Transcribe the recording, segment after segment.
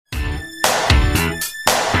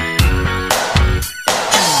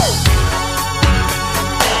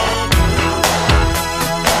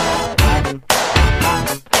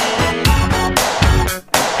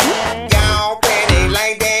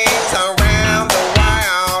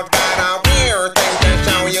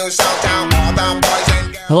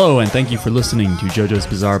Hello, and thank you for listening to JoJo's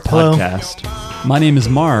Bizarre Podcast. My name is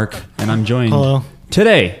Mark, and I'm joined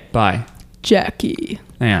today by Jackie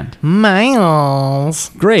and Miles.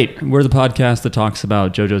 Great. We're the podcast that talks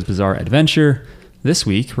about JoJo's Bizarre Adventure. This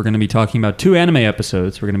week, we're going to be talking about 2 anime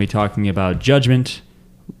episodes. We're going to be talking about Judgment,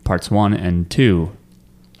 parts 1 and 2.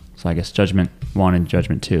 So I guess Judgment 1 and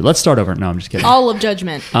Judgment 2. Let's start over. No, I'm just kidding. All of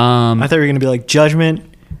Judgment. I thought you were going to be like Judgment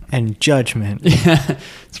and Judgment. Yeah,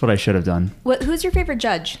 that's what I should have done. Who's your favorite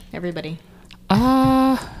judge, everybody?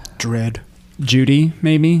 Dredd. Judy,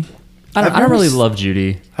 maybe? I don't really love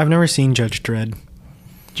Judy. I've never seen Judge Dredd.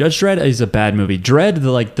 Judge Dredd is a bad movie.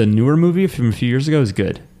 Dredd, the newer movie from a few years ago, is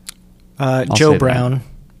good. Joe Brown.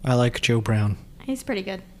 I like Joe Brown. He's pretty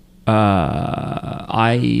good.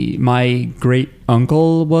 My great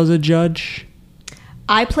uncle was a judge.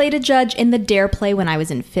 I played a judge in the Dare play when I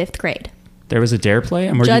was in 5th grade. There was a Dare play?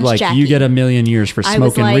 And were Judge you like, Jackie. you get 1,000,000 years for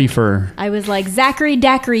smoking reefer? I was like, Zachary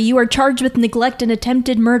Dacry, you are charged with neglect and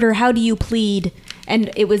attempted murder. How do you plead?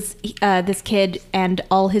 And it was this kid and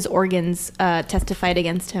all his organs testified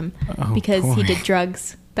against him because he did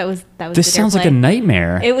drugs. That was. This sounds like a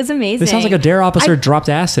nightmare. It was amazing. This sounds like a Dare officer dropped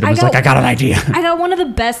acid and was like, I got an idea. I got one of the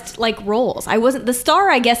best roles. I wasn't the star.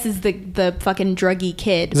 I guess is the fucking druggy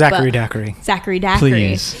kid. Zachary Dacry. Zachary Dacry.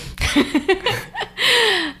 Please.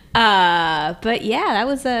 But yeah, that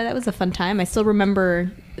was a fun time. I still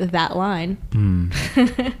remember that line.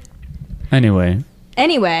 Anyway,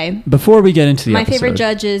 before we get into the my episode, favorite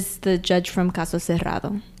judge is the judge from Caso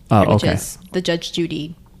Cerrado. Oh, which okay. is the Judge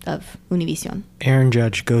Judy of Univision. Aaron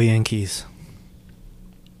Judge, go Yankees.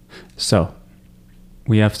 So,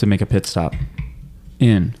 we have to make a pit stop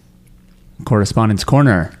in Correspondence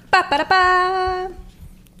Corner. Ba-ba-da-ba.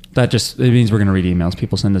 It means we're going to read emails.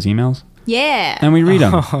 People send us emails. Yeah. And we read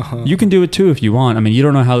them. You can do it too if you want. I mean, you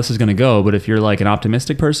don't know how this is going to go, but if you're like an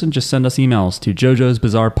optimistic person, just send us emails to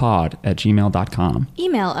jojosbizarrepod@gmail.com.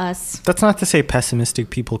 Email us. That's not to say pessimistic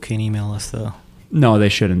people can't email us, though. No, they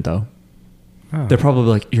shouldn't, though. Oh. They're probably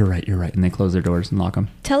like, you're right, and they close their doors and lock them.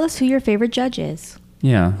 Tell us who your favorite judge is.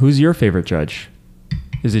 Yeah, who's your favorite judge?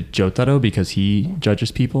 Is it Jotaro because he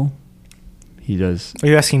judges people? He does. Are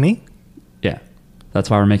you asking me? Yeah, that's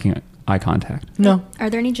why we're making eye contact. No. Are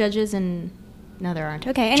there any judges in... No, there aren't.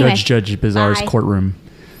 Okay, anyway. Judge Bizarre's Bye. courtroom.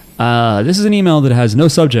 This is an email that has no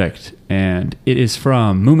subject, and it is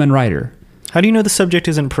from Moomin Rider. How do you know the subject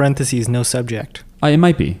is in parentheses, no subject? It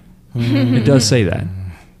might be. It does say that.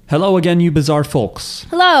 Hello again, you bizarre folks.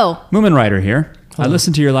 Hello. Moomin Rider here. Hello. I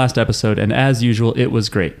listened to your last episode, and as usual, it was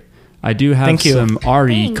great. I do have Thank you. some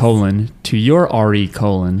RE Thanks. colon to your RE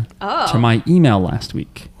colon Oh. to my email last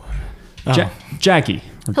week. Oh. Jackie.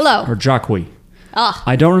 Hello. Or Jacqui. Oh.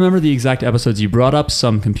 I don't remember the exact episodes you brought up,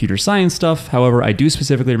 some computer science stuff. However, I do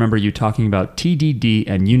specifically remember you talking about TDD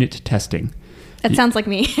and unit testing. That sounds like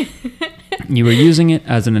me. You were using it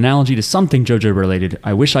as an analogy to something JoJo related.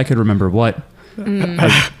 I wish I could remember what.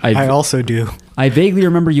 I also do. I vaguely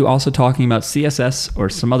remember you also talking about CSS or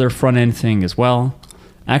some other front end thing as well.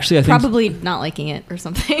 Actually, I think Probably not liking it or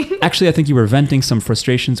something. Actually, I think you were venting some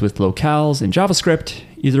frustrations with locales in JavaScript.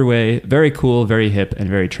 Either way, very cool, very hip, and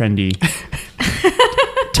very trendy.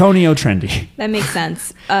 Tonio trendy. That makes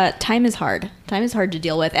sense. Time is hard. Time is hard to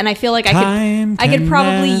deal with, and I feel like I could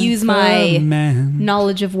probably use my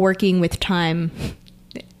knowledge of working with time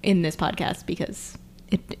in this podcast because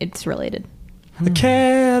it's related. A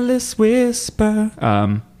careless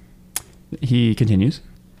whisper. He continues.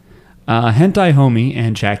 Hentai Homie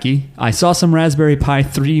and Jackie, I saw some Raspberry Pi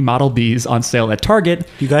 3 Model Bs on sale at Target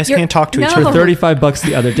You guys can't talk to each for other. $35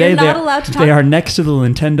 the other day. You're not allowed to talk. They are next to the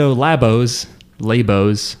Nintendo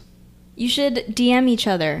Labos. You should DM each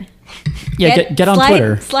other. Yeah, get on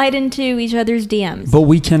Twitter. Slide into each other's DMs. But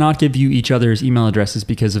we cannot give you each other's email addresses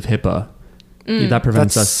because of HIPAA. That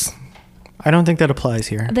prevents us. I don't think that applies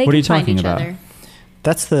here. They What are can you find talking each about? other.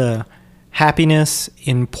 That's the happiness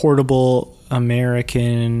in portable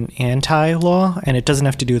American anti-law, and it doesn't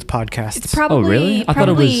have to do with podcasts. It's probably really? I thought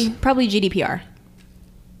it was- probably GDPR.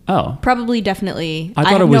 Oh. Probably definitely. I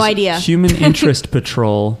thought have it was no idea. Human Interest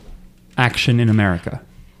Patrol Action in America.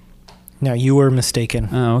 No, you were mistaken.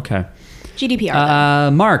 Oh, okay.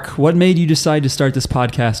 GDPR. Mark, what made you decide to start this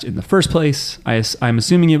podcast in the first place? I'm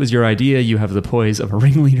assuming it was your idea. You have the poise of a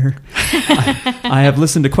ringleader. I have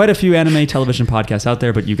listened to quite a few anime television podcasts out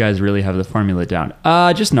there, but you guys really have the formula down.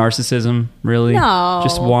 Just narcissism, really. No.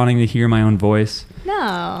 Just wanting to hear my own voice.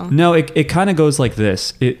 No. No, it kind of goes like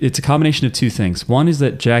this. It's a combination of two things. One is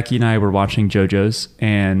that Jackie and I were watching JoJo's,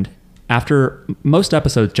 and after most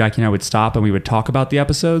episodes, Jackie and I would stop and we would talk about the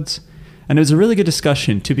episodes. And it was a really good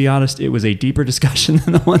discussion. To be honest, it was a deeper discussion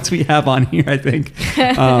than the ones we have on here, I think.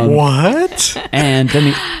 What? And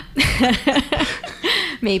then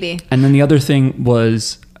Maybe. And then the other thing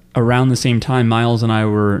was around the same time, Miles and I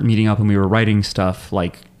were meeting up and we were writing stuff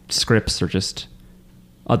like scripts or just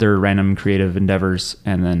other random creative endeavors.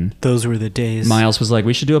 And then those were the days. Miles was like,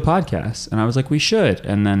 we should do a podcast. And I was like, we should.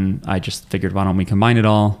 And then I just figured, why don't we combine it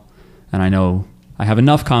all? And I know I have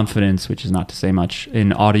enough confidence, which is not to say much,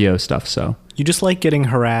 in audio stuff. So you just like getting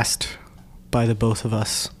harassed by the both of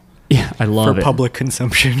us. Yeah, I love it. For public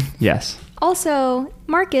consumption. Yes. Also,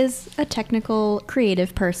 Mark is a technical,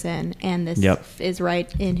 creative person, and this is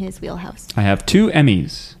right in his wheelhouse. I have 2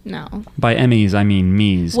 Emmys. No. By Emmys, I mean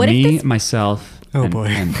me's. Myself. Oh,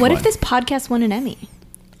 boy. What if this podcast won an Emmy?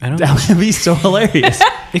 I don't know. That would be so hilarious.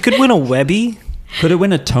 It could win a Webby. Could it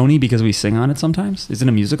win a Tony because we sing on it sometimes? Is it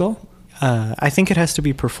a musical? I think it has to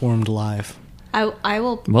be performed live. I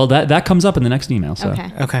will... Well, that comes up in the next email. So.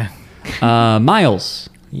 Okay. Miles.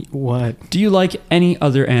 What? Do you like any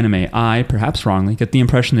other anime? I, perhaps wrongly, get the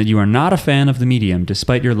impression that you are not a fan of the medium,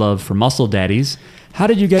 despite your love for muscle daddies. How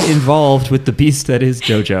did you get involved with the beast that is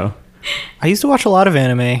JoJo? I used to watch a lot of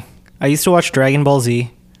anime. I used to watch Dragon Ball Z.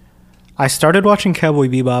 I started watching Cowboy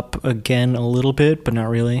Bebop again a little bit, but not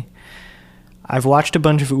really. I've watched a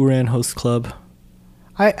bunch of Ouran Host Club.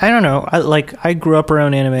 I don't know. I grew up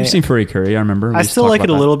around anime. You've seen Furikuri, I remember. I still like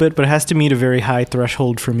it a little bit, but it has to meet a very high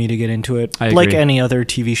threshold for me to get into it. I agree. Like any other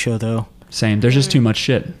TV show, though. Same. There's just too much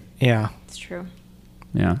shit. Yeah. It's true.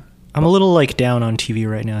 Yeah. I'm a little down on TV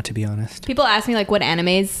right now, to be honest. People ask me what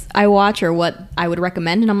animes I watch or what I would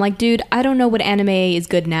recommend, and I'm like, dude, I don't know what anime is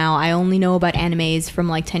good now. I only know about animes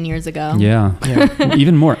from 10 years ago. Yeah.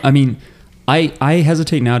 Even more. I mean, I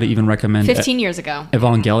hesitate now to even recommend 15 years ago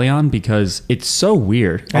Evangelion because it's so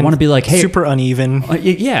weird. And I want to be like, hey, super uneven.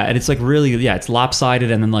 Yeah, and it's really, it's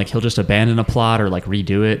lopsided, and then he'll just abandon a plot or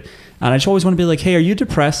redo it. And I just always want to be like, hey, are you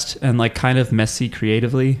depressed and kind of messy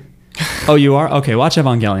creatively? Oh, you are? Okay, watch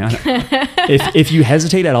Evangelion. if you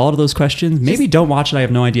hesitate at all to those questions, maybe don't watch it. I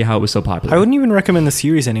have no idea how it was so popular. I wouldn't even recommend the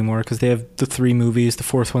series anymore because they have the 3 movies. The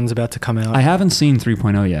 4th one's about to come out. I haven't seen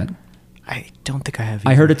 3.0 yet. I don't think I have either.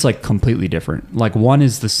 I heard it's completely different. 1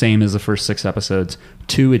 is the same as the first 6 episodes.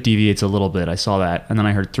 2, it deviates a little bit. I saw that. And then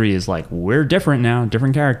I heard 3 is we're different now,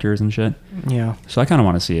 different characters and shit. Yeah. So I kind of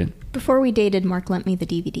want to see it. Before we dated, Mark lent me the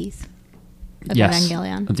DVDs of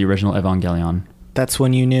Evangelion. Of the original Evangelion. That's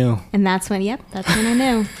when you knew. And that's when I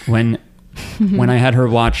knew. When I had her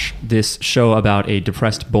watch this show about a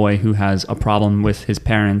depressed boy who has a problem with his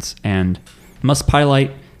parents and must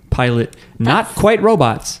pilot not quite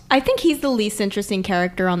robots. I think he's the least interesting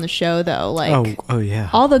character on the show, though. Oh yeah.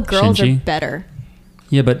 All the girls Shinji? are better.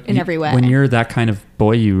 Yeah, but in every way. When you're that kind of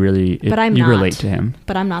boy, you relate to him.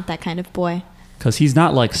 But I'm not that kind of boy. Because he's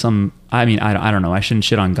not some. I mean, I don't know. I shouldn't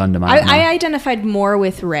shit on Gundam. I identified more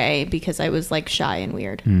with Rei because I was shy and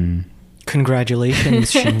weird.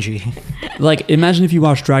 Congratulations, Shinji. Imagine if you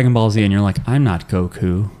watch Dragon Ball Z and you're like, I'm not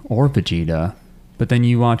Goku or Vegeta, but then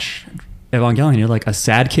you watch Evangelion, you're a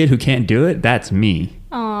sad kid who can't do it. That's me.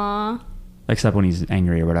 Aww. Except when he's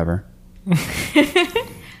angry or whatever.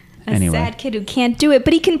 Anyway. Sad kid who can't do it,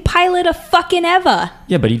 but he can pilot a fucking Eva.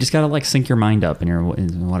 Yeah, but you just gotta sync your mind up and you're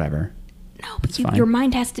whatever. No, but your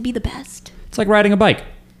mind has to be the best. It's like riding a bike.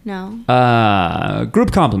 No.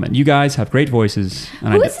 Group compliment. You guys have great voices.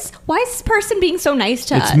 And Who is this? Why is this person being so nice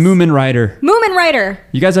to us? It's Moomin Rider. Moomin Rider.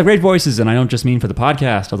 You guys have great voices, and I don't just mean for the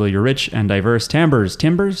podcast. Although you're rich and diverse,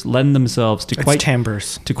 timbres lend themselves to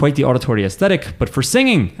quite the auditory aesthetic. But for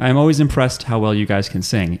singing, I am always impressed how well you guys can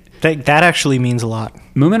sing. That actually means a lot.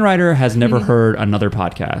 Moomin Rider has never heard another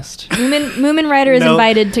podcast. Moomin Rider is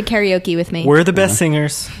invited to karaoke with me. We're the best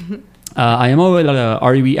singers.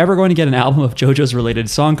 Are we ever going to get an album of JoJo's related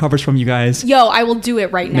song covers from you guys? Yo, I will do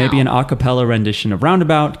it right now. Maybe an a cappella rendition of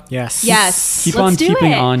Roundabout. Yes. Keep on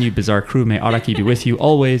keeping on, you bizarre crew. May Araki be with you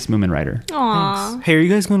always, Moomin Rider. Aww. Hey, are you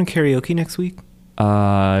guys going to karaoke next week?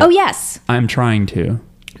 Oh, yes. I'm trying to.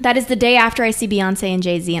 That is the day after I see Beyonce and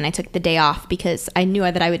Jay-Z, and I took the day off because I knew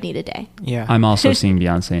that I would need a day. Yeah. I'm also seeing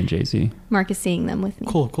Beyonce and Jay-Z. Mark is seeing them with me.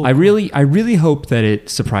 Cool. I really hope that it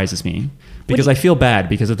surprises me because I feel bad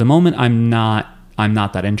because at the moment I'm not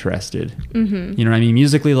that interested. Mm-hmm. You know what I mean?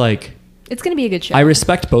 Musically, it's going to be a good show. I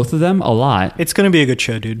respect both of them a lot. It's going to be a good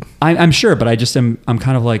show, dude. I'm sure, but I'm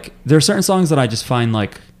kind of there are certain songs that I just find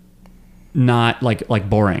not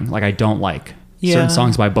boring. I don't like certain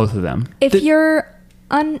songs by both of them. If you're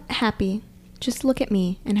unhappy, just look at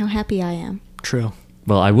me and how happy I am. True.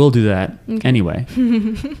 Well, I will do that anyway.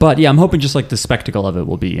 But yeah, I'm hoping just the spectacle of it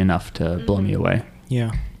will be enough to blow me away.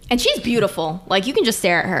 Yeah. And she's beautiful. Like, you can just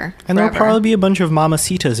stare at her. And there'll probably be a bunch of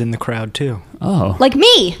mamacitas in the crowd, too. Oh. Like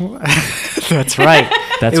me. That's right.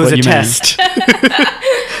 That's it was what a you test.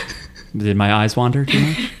 Did my eyes wander too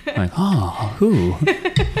much? Like, oh, who?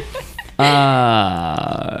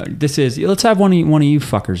 This is. Let's have one of you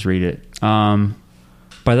fuckers read it.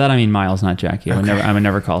 By that I mean Miles, not Jackie. I would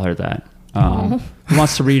never call her that. Who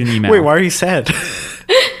wants to read an email? Wait, why are you sad?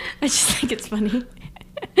 I just think it's funny.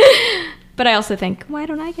 But I also think, why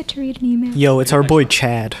don't I get to read an email? Yo, it's our boy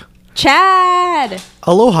Chad. Chad!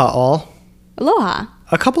 Aloha, all. Aloha.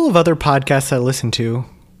 A couple of other podcasts I listen to.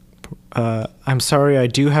 I'm sorry, I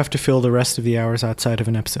do have to fill the rest of the hours outside of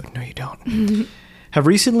an episode. No, you don't. Have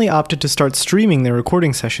recently opted to start streaming their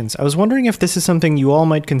recording sessions. I was wondering if this is something you all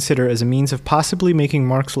might consider as a means of possibly making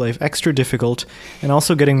Mark's life extra difficult and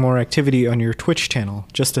also getting more activity on your Twitch channel.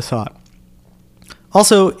 Just a thought.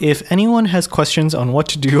 Also, if anyone has questions on what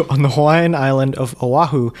to do on the Hawaiian island of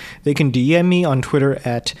Oahu, they can DM me on Twitter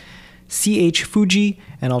at CHFuji,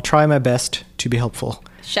 and I'll try my best to be helpful.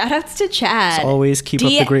 Shoutouts to Chad. As always, keep up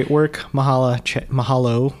the great work.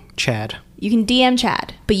 Mahalo, Chad. You can DM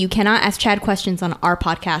Chad, but you cannot ask Chad questions on our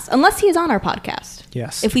podcast unless he is on our podcast.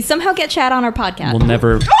 Yes. If we somehow get Chad on our podcast, we'll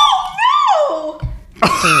never. Oh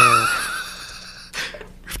no!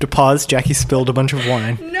 We have to pause. Jackie spilled a bunch of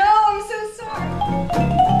wine. No, I'm so sorry.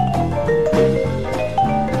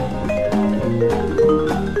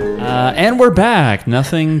 And we're back.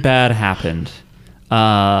 Nothing bad happened.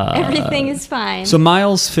 Everything is fine. So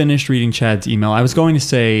Miles finished reading Chad's email. I was going to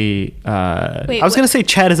say... Wait, I was going to say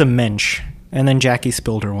Chad is a mensch, and then Jackie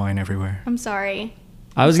spilled her wine everywhere. I'm sorry.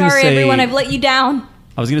 I was going to say... Sorry, everyone, I've let you down.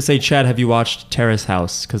 I was going to say, Chad, have you watched Terrace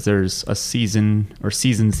House? Because there's a season or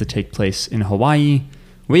seasons that take place in Hawaii.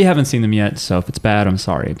 We haven't seen them yet, so if it's bad, I'm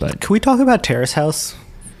sorry. But can we talk about Terrace House?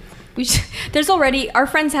 There's already... Our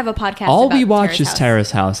friends have a podcast all about we watch is House.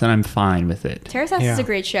 Terrace House, and I'm fine with it. Terrace House is a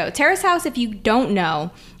great show. Terrace House, if you don't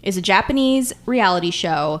know, is a Japanese reality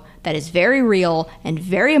show that is very real and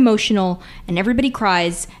very emotional, and everybody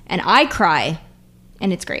cries, and I cry,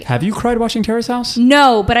 and it's great. Have you cried watching Terrace House?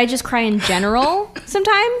 No, but I just cry in general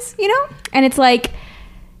sometimes, you know? And it's like,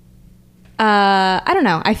 I don't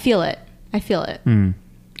know. I feel it.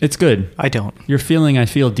 It's good. I don't. You're feeling I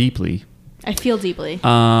feel deeply. I feel deeply.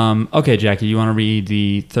 Okay, Jackie, you want to read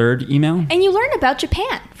the third email? And you learn about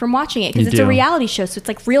Japan from watching it, because it's a reality show, so it's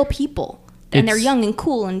like real people. And they're young and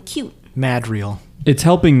cool and cute. Mad real. It's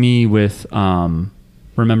helping me with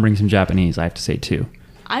remembering some Japanese, I have to say, too.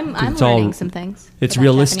 I'm learning some things. It's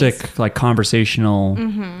realistic, Japanese. Like conversational.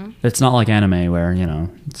 Mm-hmm. It's not like anime where,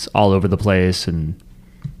 it's all over the place and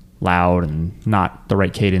loud and not the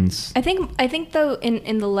right cadence. I think though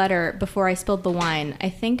in the letter before I spilled the wine, I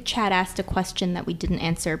think Chad asked a question that we didn't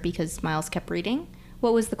answer because Miles kept reading.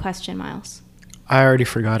 What was the question, Miles? I already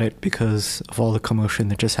forgot it because of all the commotion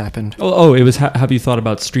that just happened. Oh, it was have you thought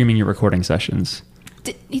about streaming your recording sessions?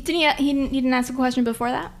 He didn't ask a question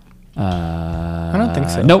before that? I don't think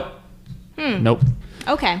so. Nope. Nope.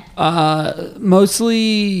 Okay.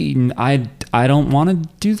 Mostly I don't want to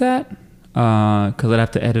do that. Because I'd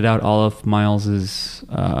have to edit out all of Miles's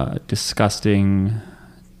disgusting,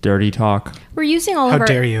 dirty talk. We're using all How of our.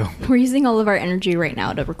 dare you? We're using all of our energy right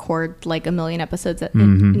now to record like 1 million episodes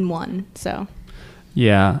in one. So.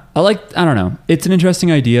 Yeah, I don't know. It's an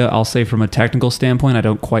interesting idea. I'll say from a technical standpoint, I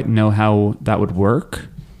don't quite know how that would work,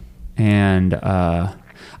 and I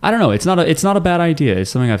don't know. It's not a bad idea.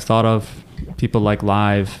 It's something I've thought of. People like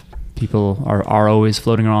live. People are always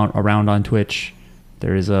floating around on Twitch.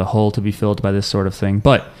 There is a hole to be filled by this sort of thing,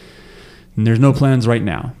 but there's no plans right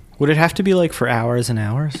now. Would it have to be like for hours and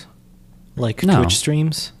hours? Like No. Twitch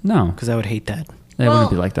streams? No, Because I would hate that. it wouldn't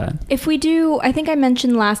be like that. If we do, I think I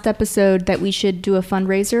mentioned last episode that we should do a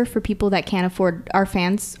fundraiser for people that can't afford our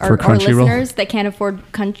fans, our listeners that can't afford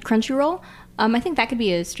Crunchyroll. I think that could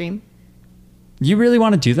be a stream. You really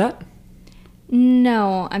want to do that?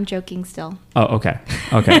 No, I'm joking still. Oh, okay.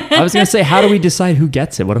 I was going to say, how do we decide who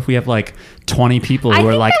gets it? What if we have like 20 people who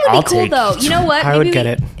are like, I'll cool, take though. You know what? I would get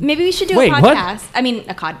it. Maybe we should do Wait, a what? podcast. I mean,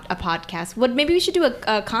 a podcast. Maybe we should do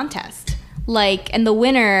a contest. Like, and the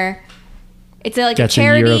winner, it's like Gets a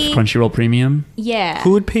charity. a year of Crunchyroll Premium? Yeah.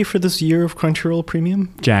 Who would pay for this year of Crunchyroll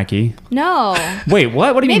Premium? Jackie. No. Wait,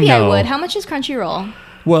 what? What do you mean Maybe no? I would. How much is Crunchyroll?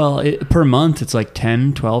 Well, per month, it's like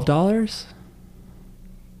 $10, $12.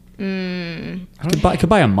 Could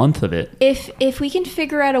buy a month of it. If we can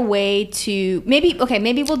figure out a way to maybe we'll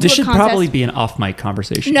do This a should contest. probably be an off-mic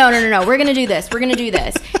conversation. No. We're gonna do this.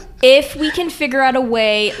 If we can figure out a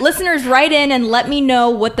way, listeners, write in and let me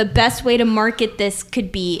know what the best way to market this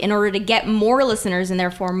could be in order to get more listeners and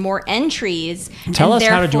therefore more entries. Tell us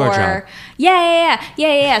how to do our job.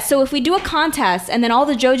 Yeah. So if we do a contest and then all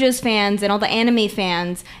the JoJo's fans and all the anime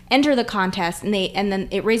fans enter the contest and then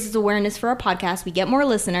it raises awareness for our podcast, we get more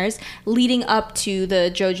listeners leading up to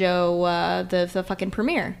the JoJo the fucking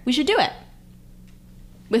premiere. We should do it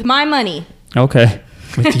with my money. Okay,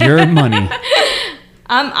 with your money.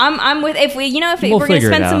 I'm with if we're gonna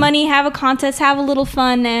spend some money, have a contest, have a little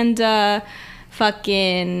fun, and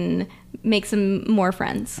fucking make some more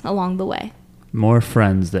friends along the way. More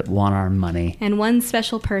friends that want our money. And one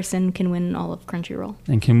special person can win all of Crunchyroll.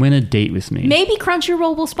 And can win a date with me. Maybe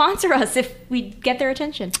Crunchyroll will sponsor us if we get their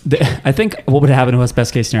attention. I think what would happen to us,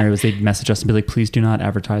 best case scenario, is they'd message us and be like, please do not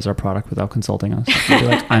advertise our product without consulting us. We'd be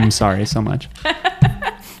like, I'm sorry so much.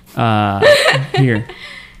 Here.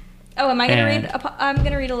 Oh, am I going to read? I'm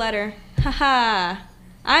going to read a letter. Haha.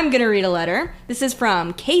 I'm going to read a letter. This is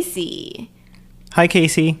from Casey. Hi,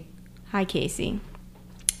 Casey. Hi, Casey.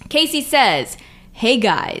 Casey says, hey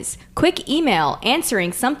guys, quick email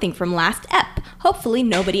answering something from last ep. Hopefully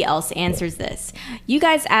nobody else answers this. You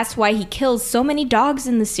guys asked why he kills so many dogs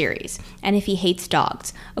in the series and if he hates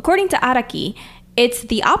dogs. According to Araki, it's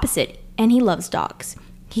the opposite and he loves dogs.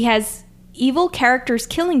 He has evil characters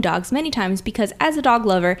killing dogs many times because as a dog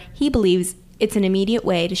lover, he believes it's an immediate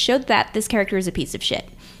way to show that this character is a piece of shit.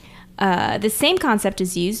 The same concept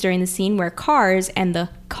is used during the scene where Cars and the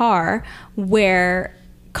car, where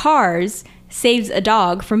Cars saves a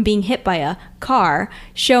dog from being hit by a car,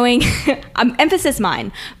 showing, emphasis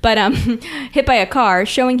mine, but hit by a car,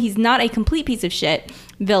 showing he's not a complete piece of shit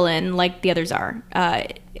villain like the others are,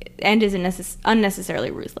 and isn't unnecessarily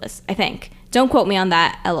ruthless, I think. Don't quote me on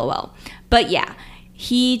that, LOL. But yeah,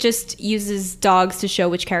 he just uses dogs to show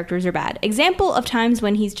which characters are bad. Example of times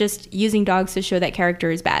when he's just using dogs to show that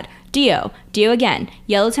character is bad. Dio again,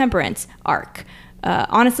 Yellow Temperance, Arc.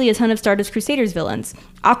 Honestly, a ton of Stardust Crusaders villains.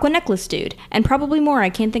 Aqua Necklace Dude, and probably more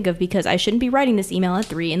I can't think of because I shouldn't be writing this email at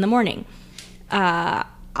 3 a.m.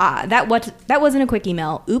 That wasn't a quick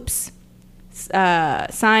email. Oops.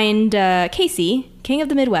 Signed Casey, King of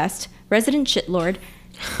the Midwest, Resident Shitlord.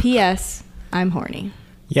 P.S. I'm horny.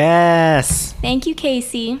 Yes. Thank you,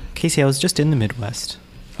 Casey. Casey, I was just in the Midwest.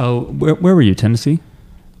 Oh, where were you? Tennessee?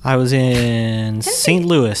 I was in St.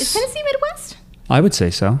 Louis. Is Tennessee Midwest? I would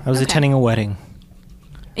say so. I was attending a wedding.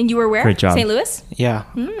 And you were where? Great job. St. Louis? Yeah.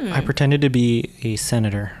 I pretended to be a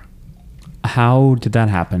senator. How did that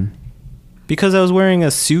happen? Because I was wearing a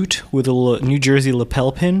suit with a New Jersey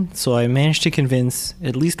lapel pin, so I managed to convince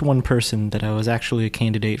at least one person that I was actually a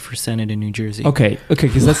candidate for Senate in New Jersey. Okay,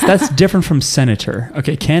 because that's different from senator.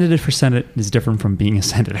 Okay, candidate for Senate is different from being a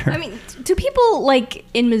senator. I mean, do people like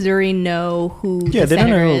in Missouri know who the they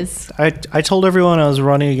senator don't know. is? I told everyone I was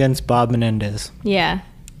running against Bob Menendez. Yeah.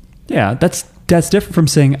 Yeah, that's different from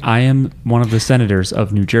saying I am one of the senators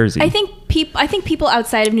of New Jersey. I think people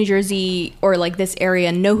outside of New Jersey or like this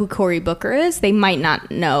area know who Cory Booker is. They might not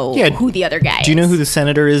know who the other guy is. Do you know who the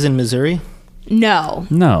senator is in Missouri? No,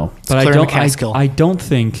 but Claire McCaskill. I don't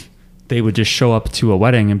think they would just show up to a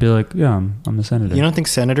wedding and be like, yeah, I'm the senator. You don't think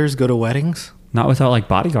senators go to weddings? Not without like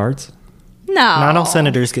bodyguards. No, not all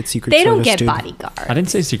senators get Secret Service. They don't get dude. bodyguards. I didn't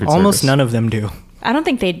say Secret Service. Almost none of them do. I don't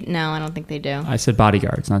think they. No, I don't think they do. I said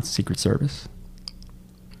bodyguards, not Secret Service.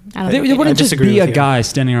 I don't They think wouldn't just be a you. guy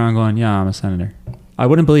standing around going, yeah, I'm a senator. I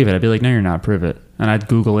wouldn't believe it. I'd be like, no, you're not. Prove it. And I'd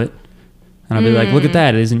Google it. And I'd be like, look at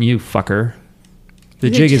that. It isn't you, fucker. The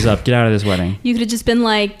jig is up. Get out of this wedding. You could have just been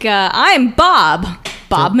like, I'm Bob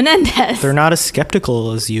Menendez. They're not as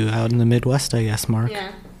skeptical as you out in the Midwest, I guess, Mark.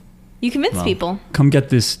 Yeah. You convince people. Come get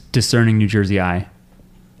this discerning New Jersey eye.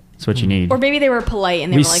 That's what you need. Or maybe they were polite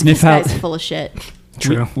and they We were like, sniff this guy's out- full of shit.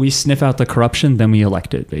 True. We sniff out the corruption, then we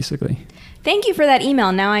elect it, basically. Thank you for that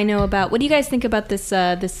email. Now I know about. What do you guys think about this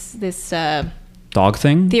Dog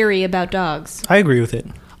thing? theory about dogs? I agree with it.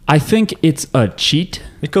 I think it's a cheat,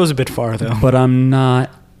 It goes a bit far, though. but I'm not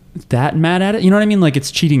that mad at it. You know what I mean? Like, it's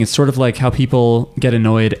cheating. It's sort of like how people get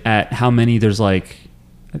annoyed at how many there's like...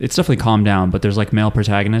 It's definitely calmed down, but there's like male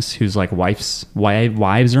protagonists whose like wives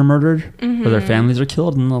are murdered or their families are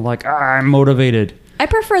killed, and they're like, I'm motivated. I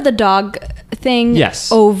prefer the dog thing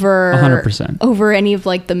over 100%. over any of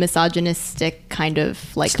like the misogynistic kind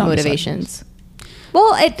of like motivations.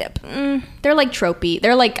 Well, they're like tropey.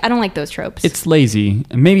 They're like, I don't like those tropes. It's lazy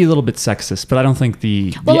and maybe a little bit sexist, but I don't think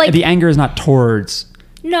the anger is not towards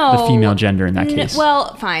the female gender in that case.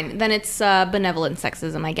 Well, fine. Then it's benevolent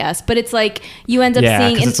sexism, I guess. But it's like you end up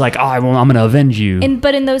seeing... because it's like, I'm going to avenge you.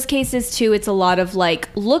 But in those cases, too, it's a lot of like,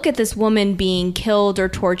 look at this woman being killed or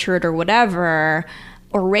tortured or whatever.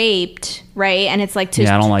 or raped, right? And it's like I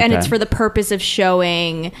don't like that. It's for the purpose of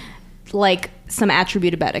showing like some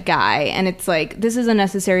attribute about a guy, and it's like, this is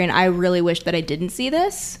unnecessary, and I really wish that I didn't see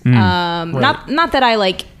this. Right. Not that I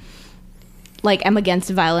like am against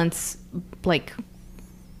violence like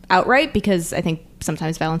outright, because I think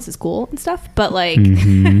sometimes violence is cool and stuff, but like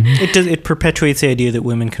it perpetuates the idea that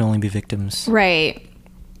women can only be victims. Right.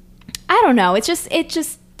 I don't know. It's I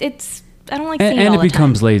don't like seeing it all and it the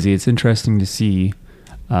becomes time. lazy. It's interesting to see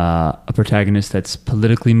a protagonist that's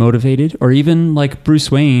politically motivated, or even like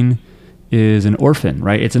Bruce Wayne is an orphan,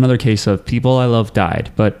 right? It's another case of people I love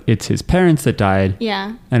died, but it's his parents that died.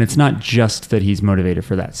 Yeah. And it's not just that he's motivated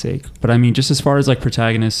for that sake. But I mean, just as far as like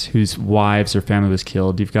protagonists whose wives or family was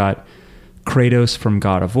killed, you've got Kratos from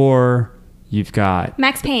God of War. You've got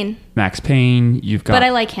Max Payne. You've got But I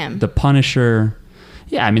like him. The Punisher.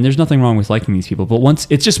 Yeah, I mean, there's nothing wrong with liking these people, but once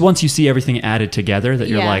you see everything added together that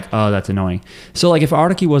you're like, oh, that's annoying. So like if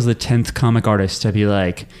Araki was the 10th comic artist to be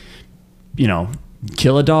like,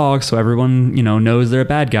 kill a dog so everyone, knows they're a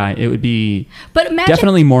bad guy, it would be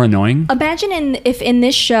definitely more annoying. Imagine if in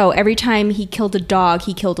this show, every time he killed a dog,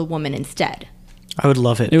 he killed a woman instead. I would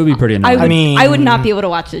love it. It would be pretty annoying. I would not be able to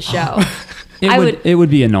watch this show. It would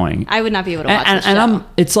be annoying. I would not be able to watch this show. And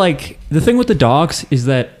it's like, the thing with the dogs is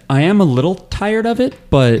that I am a little tired of it,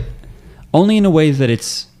 but only in a way that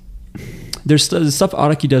there's stuff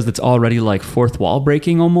Araki does that's already like fourth wall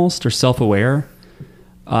breaking almost, or self-aware.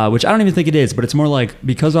 Which I don't even think it is, but it's more like,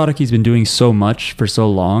 because Araki's been doing so much for so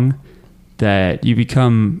long that you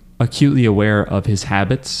become acutely aware of his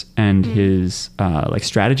habits and his like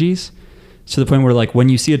strategies, to the point where like when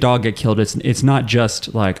you see a dog get killed, it's not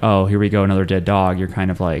just like, oh, here we go, another dead dog. You're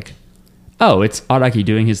kind of like, oh, it's Araki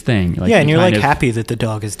doing his thing. Like, yeah, and you're like happy that the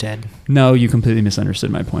dog is dead. No, you completely misunderstood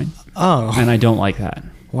my point. Oh. And I don't like that.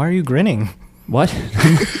 Why are you grinning? What?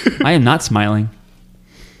 I am not smiling.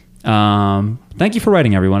 Thank you for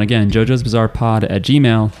writing, everyone. Again,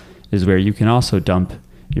 jojosbizarrepod@gmail.com is where you can also dump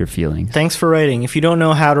your feelings. Thanks for writing. If you don't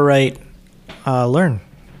know how to write, learn.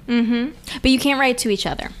 Mm-hmm. But you can't write to each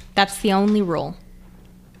other. That's the only rule.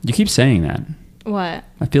 You keep saying that. What?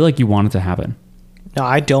 I feel like you want it to happen. No,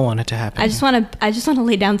 I don't want it to happen. I just want to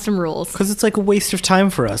lay down some rules. Because it's like a waste of time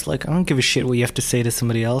for us. Like, I don't give a shit what you have to say to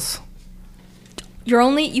somebody else. You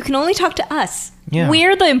can only talk to us. Yeah.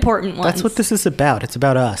 We're the important ones. That's what this is about. It's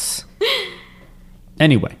about us.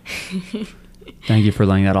 Anyway, thank you for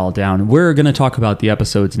laying that all down. We're going to talk about the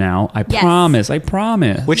episodes now. I promise.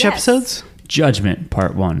 Which episodes? Judgment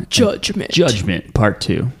Part 1. Judgment Part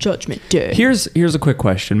 2. Judgment Day. Here's a quick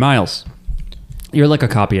question. Miles, you're like a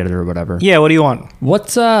copy editor or whatever. Yeah, what do you want?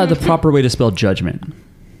 What's the proper way to spell judgment?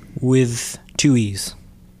 With 2 E's.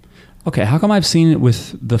 Okay, how come I've seen it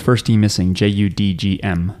with the first E missing?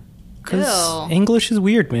 Judgm. Because English is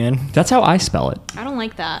weird, man. That's how I spell it. I don't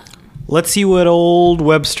like that. Let's see what old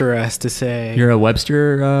Webster has to say. You're a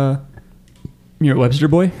Webster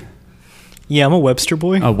boy? Yeah, I'm a Webster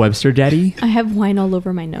boy. A Webster daddy? I have wine all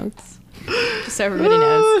over my notes. Just so everybody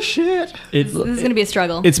knows. Oh, shit. This is going to be a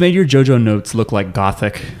struggle. It's made your JoJo notes look like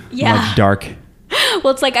gothic. Yeah. Like dark.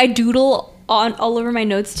 Well, it's like I doodle all over my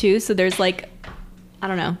notes too. So there's like, I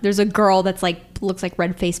don't know. There's a girl that's like, looks like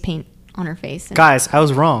red face paint on her face. Guys, I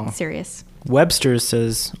was wrong. Serious. Webster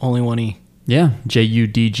says only 1 E. Yeah.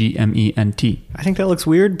 Judgment. I think that looks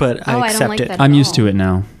weird, but I accept like it. that. I'm used to it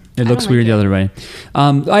now. It looks weird the other way.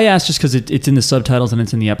 I asked just because it's in the subtitles and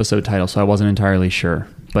it's in the episode title, so I wasn't entirely sure.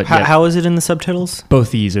 But how is it in the subtitles?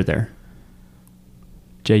 Both E's are there.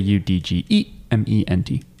 Judgment.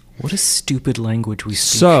 What a stupid language we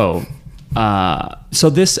speak. So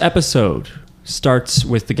this episode starts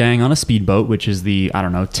with the gang on a speedboat, which is the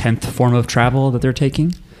 10th form of travel that they're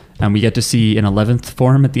taking, and we get to see an 11th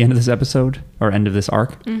form at the end of this episode or end of this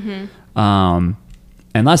arc. Mm-hmm.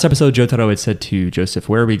 And last episode, Jotaro had said to Joseph,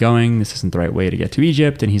 "Where are we going? This isn't the right way to get to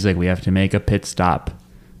Egypt." And he's like, "We have to make a pit stop.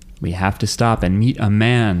 We have to stop and meet a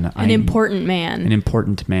man. An important man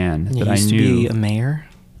that I used to knew be a mayor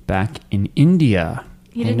back in India."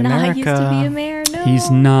 He did not used to be a mayor, no.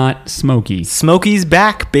 He's not Smokey. Smokey's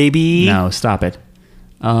back, baby. No, stop it.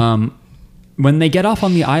 When they get off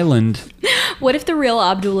on the island... What if the real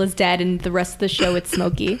Abdul is dead and the rest of the show it's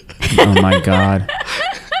Smokey? Oh my God.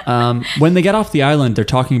 When they get off the island, they're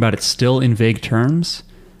talking about it still in vague terms.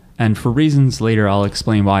 And for reasons later, I'll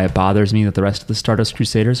explain why it bothers me that the rest of the Stardust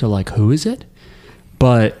Crusaders are like, who is it?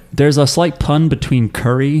 But there's a slight pun between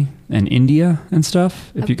curry and India and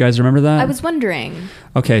stuff, if you guys remember that. I was wondering.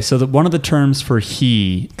 Okay, so one of the terms for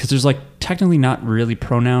he, because there's like technically not really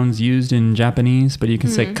pronouns used in Japanese, but you can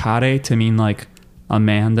say kare to mean like a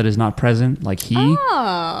man that is not present, like he.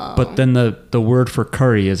 Oh. But then the word for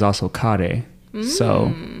curry is also kare.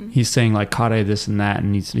 So he's saying like kare this and that,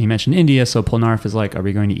 and he mentioned India, so Polnareff is like, are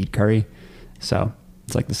we going to eat curry? So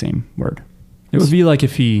it's like the same word. It would be like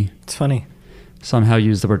if he It's funny. somehow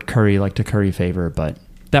used the word curry like to curry favor, but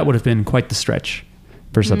that would have been quite the stretch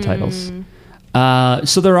for subtitles.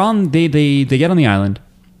 So they're on, they get on the island,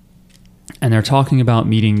 and they're talking about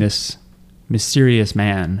meeting this mysterious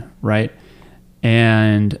man, right?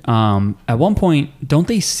 And at one point, don't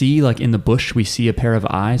they see, like in the bush, we see a pair of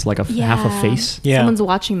eyes, like half a face? Yeah. Someone's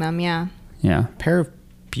watching them, yeah. Yeah. Pair of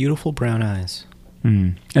beautiful brown eyes.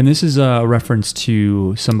 And this is a reference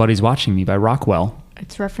to Somebody's Watching Me by Rockwell.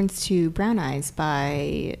 It's reference to Brown Eyes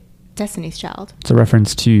by Destiny's Child. It's a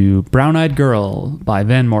reference to Brown Eyed Girl by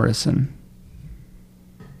Van Morrison.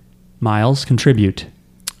 Miles, contribute.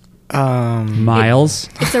 Miles.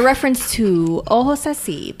 It's a reference to Ojo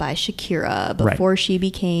Sasi by Shakira before she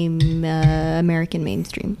became American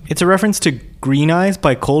mainstream. It's a reference to Green Eyes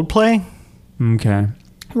by Coldplay. Okay.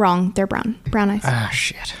 Wrong. They're brown. Brown eyes. Ah,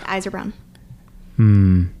 shit. Eyes are brown.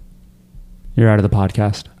 You're out of the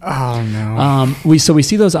podcast. Oh, no. We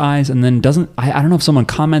see those eyes, and then I don't know if someone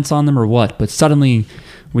comments on them or what, but suddenly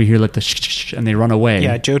we hear like the shh, and they run away.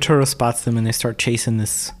 Yeah, Jotaro spots them, and they start chasing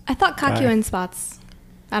this. I thought Kakyoin spots.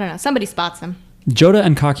 I don't know. Somebody spots him. Jota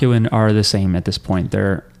and Kakyoin are the same at this point.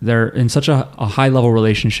 They're in such a high level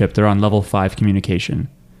relationship. They're on level 5 communication.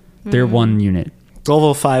 They're one unit.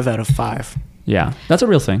 Level 5 out of 5. Yeah, that's a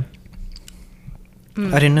real thing.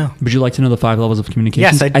 I didn't know. Would you like to know the 5 levels of communication?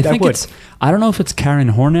 Yes, I think would. I don't know if it's Karen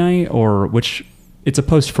Horney or which. It's a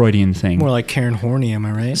post-Freudian thing. More like Karen Horney, am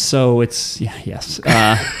I right? So it's yes.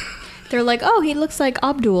 They're like, oh, he looks like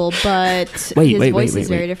Abdul, but his voice is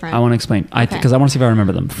very different. I want to explain. Because I want to see if I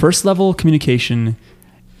remember them. First level communication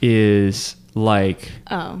is like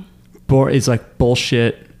is like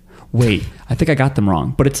bullshit. Wait, I think I got them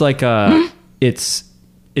wrong. But it's like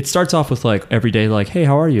it starts off with like every day, like, hey,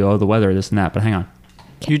 how are you? Oh, the weather, this and that. But hang on.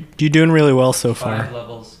 You're doing really well so far. 5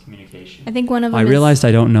 levels communication. I think one of them. I realized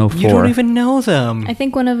I don't know 4. You don't even know them. I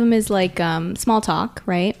think one of them is like small talk,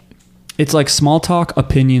 right? It's like small talk,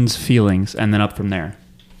 opinions, feelings, and then up from there.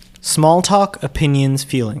 Small talk, opinions,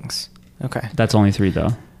 feelings. Okay. That's only 3 though.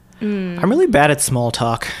 I'm really bad at small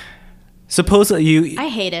talk. Suppose that I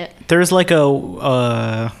hate it. there's like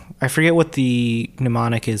I forget what the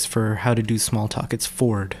mnemonic is for how to do small talk. It's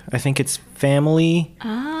Ford. I think it's family,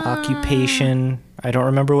 occupation. I don't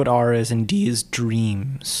remember what R is, and D is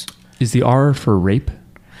dreams. Is the R for rape?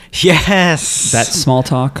 Yes. That small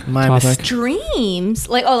talk My topic? Dreams?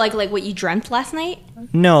 Like what you dreamt last night?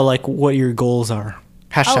 No, like what your goals are.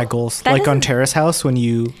 Hashtag goals. Like on Terrace House when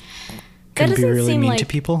you can be really mean to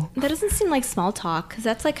people. That doesn't seem like small talk because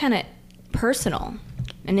that's like kind of personal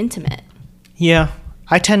and intimate. Yeah.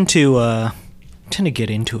 I tend to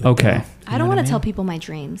get into it. Okay. Though. I don't want to tell people my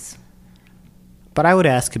dreams. But I would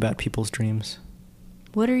ask about people's dreams.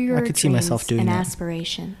 What are your I could see myself doing and that.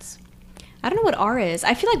 aspirations? I don't know what R is.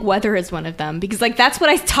 I feel like weather is one of them because like that's what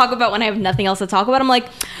I talk about when I have nothing else to talk about. I'm like,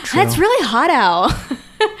 it's really hot out.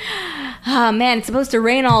 Oh man, it's supposed to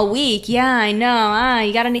rain all week. Yeah, I know.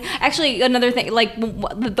 You gotta need. Actually, another thing, like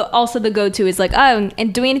also the go-to is like,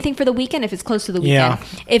 and doing anything for the weekend if it's close to the weekend.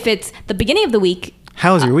 Yeah. If it's the beginning of the week.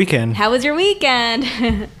 How was your weekend? How was your weekend?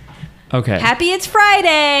 Okay. Happy it's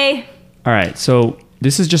Friday. All right. So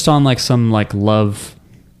this is just on like some like love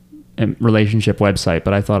and relationship website,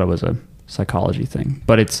 but I thought it was a psychology thing.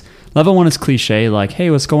 But it's level 1 is cliche, like, hey,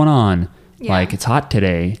 what's going on? Yeah. Like, it's hot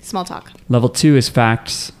today. Small talk. Level 2 is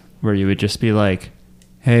facts, where you would just be like,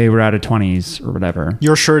 hey, we're out of 20s or whatever.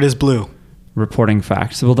 Your shirt is blue. Reporting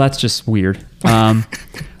facts. Well, that's just weird.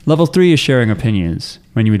 Level 3 is sharing opinions,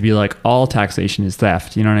 when you would be like, all taxation is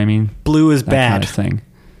theft. You know what I mean? Blue is That bad. kind of thing.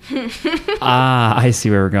 I see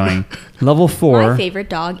where we're going. Level 4. My favorite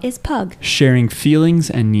dog is Pug. Sharing feelings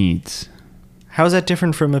and needs. How is that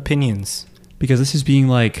different from opinions? Because this is being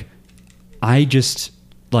like, I just,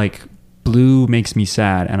 like, blue makes me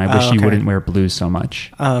sad, and I wish you wouldn't wear blue so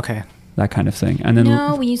much. Oh, okay. That kind of thing. And then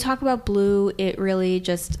No, when you talk about blue, it really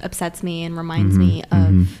just upsets me and reminds me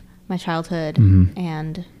of my childhood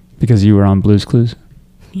and... Because you were on Blue's Clues?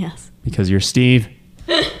 Yes. Because you're Steve?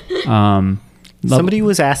 Somebody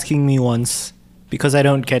was asking me once, because I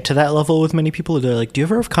don't get to that level with many people, they're like, do you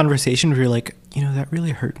ever have conversations where you're like, that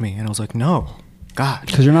really hurt me? And I was like, no. God.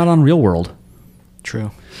 Because you're not on Real World.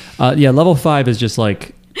 True. Yeah, level 5 is just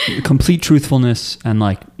like complete truthfulness and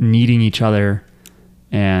like needing each other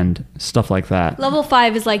and stuff like that. Level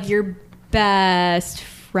 5 is like your best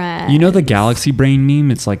friend. You know the Galaxy Brain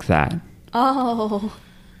meme? It's like that. Oh.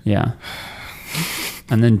 Yeah.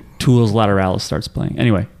 And then Tool's Lateralis starts playing.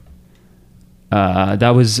 Anyway.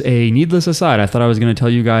 that was a needless aside. I thought I was going to tell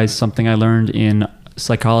you guys something I learned in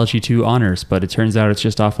Psychology 2 honors, but it turns out it's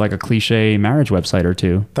just off like a cliche marriage website or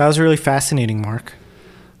two. That was really fascinating, Mark.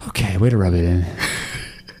 Okay, way to rub it in.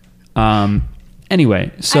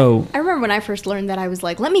 Anyway, so... I remember when I first learned that, I was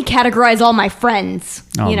like, let me categorize all my friends.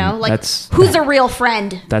 You know, like, who's a real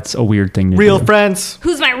friend? That's a weird thing to Real do. friends.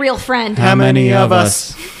 Who's my real friend? How many of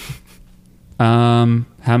us? How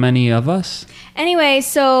many of us? Anyway,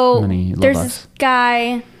 so there's this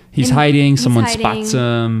guy... He's hiding, someone spots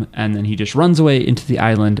him, and then he just runs away into the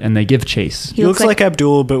island, and they give chase. He looks like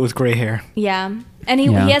Abdul, but with gray hair. Yeah. And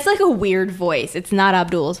he has like a weird voice. It's not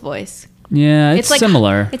Abdul's voice. Yeah, it's like,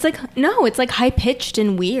 similar. It's like high-pitched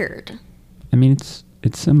and weird. I mean,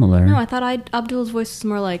 it's similar. No, I thought Abdul's voice was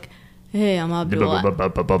more like, hey, I'm Abdul.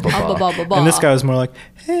 And this guy was more like,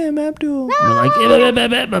 hey, I'm Abdul.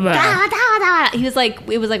 He was like,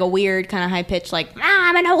 it was like a weird kind of high-pitched, like,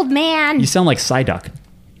 I'm an old man. You sound like Psyduck.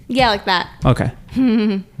 Yeah, like that. Okay.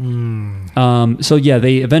 So yeah,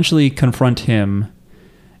 they eventually confront him,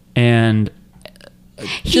 and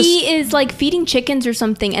he is like feeding chickens or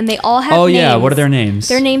something, and they all have names. Oh yeah, what are their names?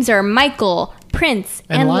 Their names are Michael, Prince,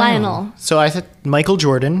 and Lionel. So I said Michael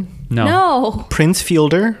Jordan. No. Prince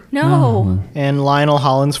Fielder. No. And Lionel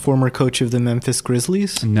Hollins, former coach of the Memphis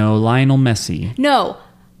Grizzlies. No, Lionel Messi. No.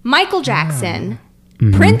 Michael Jackson,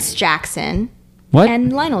 Prince Jackson, what?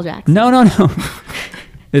 And Lionel Jackson. No.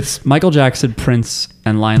 It's Michael Jackson, Prince,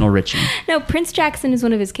 and Lionel Richie. No, Prince Jackson is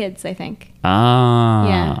one of his kids, I think. Ah.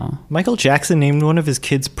 Yeah. Michael Jackson named one of his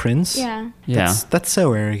kids Prince? Yeah. That's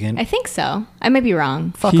so arrogant. I think so. I might be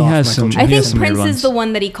wrong. Fuck off, Michael Jackson. I think Prince is the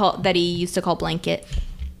one that he used to call Blanket.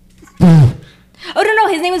 Oh, no,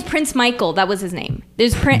 his name was Prince Michael. That was his name.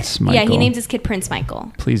 There's Prince Michael. Yeah, he named his kid Prince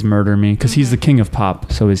Michael. Please murder me, because he's the king of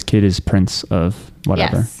pop, so his kid is Prince of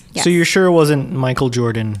whatever. Yes. So you're sure it wasn't Michael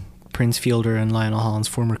Jordan, Prince Fielder, and Lionel Hollins,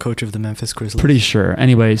 former coach of the Memphis Grizzlies? Pretty sure.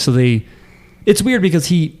 Anyway, so it's weird because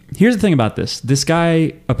here's the thing about this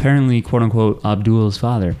guy, apparently, quote unquote, Abdul's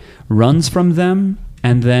father, runs from them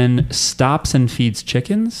and then stops and feeds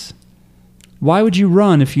chickens. Why would you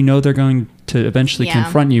run if you know they're going to eventually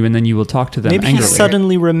confront you, and then you will talk to them Maybe angrily? He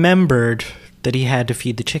suddenly remembered that he had to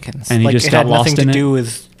feed the chickens. And he just got lost in it. It had nothing to do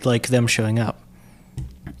with like them showing up.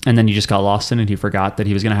 And then he just got lost in it. He forgot that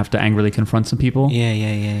he was going to have to angrily confront some people.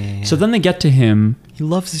 Yeah. So then they get to him. He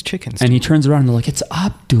loves his chickens. And he turns around and they're like, it's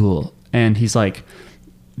Abdul. And he's like,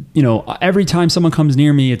 you know, every time someone comes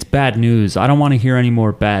near me, it's bad news. I don't want to hear any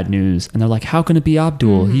more bad news. And they're like, how can it be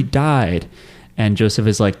Abdul? He died. And Joseph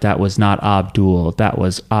is like, that was not Abdul. That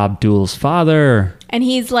was Abdul's father. And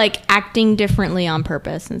he's like acting differently on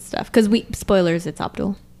purpose and stuff. Because spoilers, it's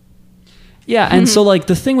Abdul. Yeah. And so like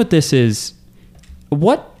the thing with this is,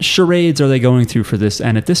 what charades are they going through for this?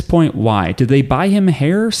 And at this point, why? Did they buy him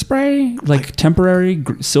hairspray? Like temporary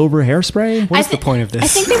silver hairspray? What's the point of this? I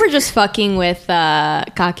think they were just fucking with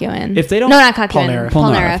Kakyoin. If they don't... No, not Kakyoin.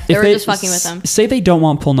 Polnareff. They were just fucking with him. Say they don't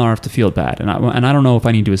want Polnareff to feel bad. And I don't know if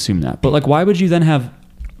I need to assume that. But like, why would you then have,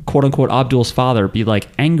 quote unquote, Abdul's father be like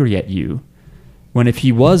angry at you? When if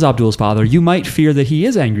he was Abdul's father, you might fear that he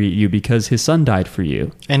is angry at you because his son died for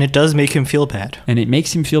you. And it does make him feel bad. And it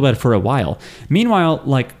makes him feel bad for a while. Meanwhile,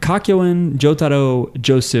 like Kakyoin, Jotaro,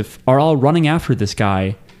 Joseph are all running after this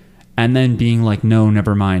guy and then being like, no,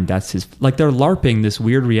 never mind. That's his... Like they're LARPing this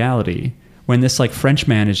weird reality when this like French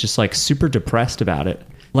man is just like super depressed about it.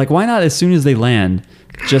 Like why not as soon as they land,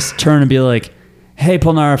 just turn and be like, hey,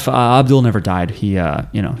 Polnareff, Abdul never died. He,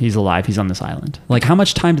 he's alive. He's on this island. Like, how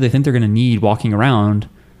much time do they think they're going to need walking around,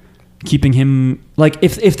 keeping him... Like,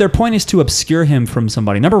 if their point is to obscure him from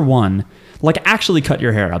somebody, number one, like, actually cut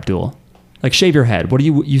your hair, Abdul. Like, shave your head. What do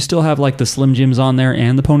you still have, like, the Slim Jims on there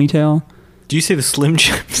and the ponytail? Do you say the Slim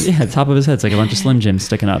Jims? Yeah, the top of his head's like a bunch of Slim Jims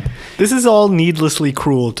sticking up. This is all needlessly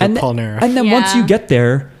cruel to Polnareff. And then once you get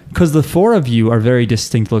there... Because the four of you are very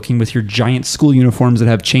distinct looking with your giant school uniforms that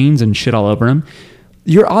have chains and shit all over them.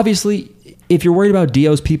 You're obviously, if you're worried about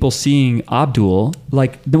Dio's people seeing Abdul,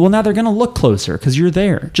 like, well, now they're going to look closer because you're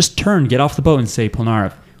there. Just turn, get off the boat and say,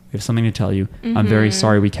 Polnareff, we have something to tell you. I'm very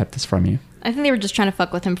sorry we kept this from you. I think they were just trying to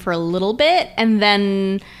fuck with him for a little bit. And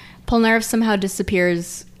then Polnareff somehow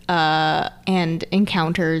disappears and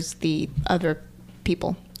encounters the other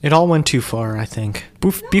people. It all went too far, I think.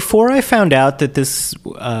 Before I found out that this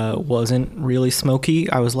wasn't really Smokey,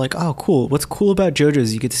 I was like, oh, cool. What's cool about JoJo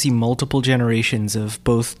is you get to see multiple generations of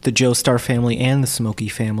both the Joestar family and the Smokey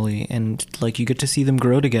family, and like you get to see them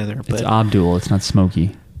grow together. It's Abdul, it's not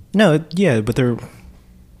Smokey. No, yeah, but they're...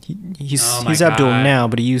 He's Abdul now,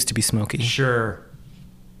 but he used to be Smokey. Sure.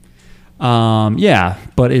 Yeah,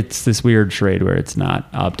 but it's this weird charade where it's not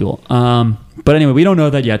Abdul. But anyway, we don't know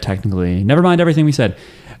that yet technically. Never mind everything we said.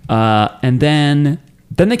 And then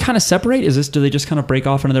they kind of separate. Do they just kind of break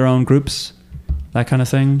off into their own groups? That kind of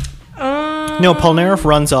thing? No, Polnareff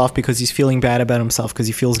runs off because he's feeling bad about himself because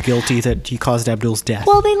he feels guilty that he caused Abdul's death.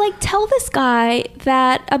 Well, they like tell this guy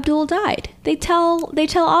that Abdul died. They tell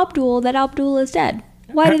Abdul that Abdul is dead.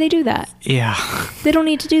 Why do they do that? Yeah. They don't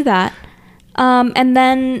need to do that. And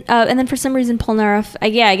then for some reason Polnareff, I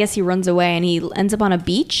guess he runs away and he ends up on a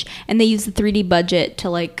beach, and they use the 3D budget to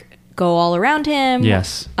like go all around him.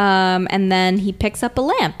 Yes. And then he picks up a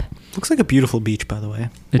lamp. Looks like a beautiful beach, by the way.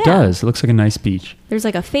 It does. It looks like a nice beach. There's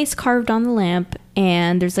like a face carved on the lamp,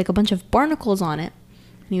 and there's like a bunch of barnacles on it.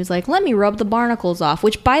 And he was like, let me rub the barnacles off,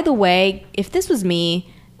 which, by the way, if this was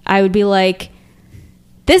me, I would be like,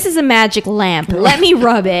 this is a magic lamp. Let me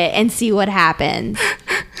rub it and see what happens.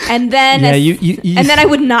 And then, and then I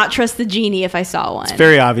would not trust the genie if I saw one. It's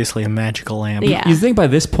very obviously a magical lamp. Yeah. You think by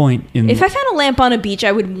this point if I found a lamp on a beach,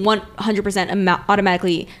 I would 100%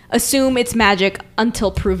 automatically assume it's magic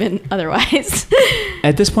until proven otherwise.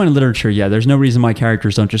 At this point in literature, yeah, there's no reason why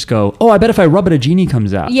characters don't just go, oh, I bet if I rub it, a genie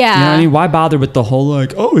comes out. Yeah. You know what I mean? Why bother with the whole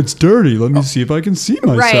like, oh, it's dirty. Let me see if I can see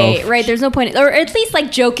myself. Right. There's no point. Or at least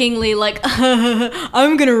like jokingly like,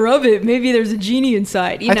 I'm going to rub it. Maybe there's a genie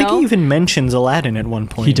inside. I think he even mentions Aladdin at one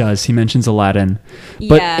point. He does. He mentions Aladdin.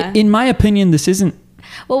 But in my opinion, this isn't.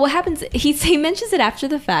 Well, what happens? He mentions it after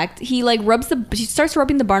the fact. He like he starts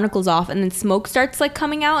rubbing the barnacles off, and then smoke starts like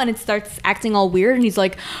coming out, and it starts acting all weird. And he's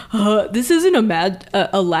like, "This isn't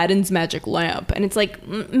Aladdin's magic lamp." And it's like,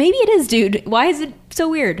 maybe it is, dude. Why is it so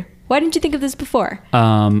weird? Why didn't you think of this before?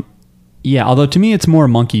 Yeah, although to me it's more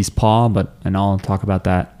monkey's paw, and I'll talk about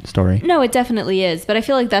that story. No, it definitely is, but I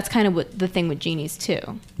feel like that's kind of what the thing with genies too.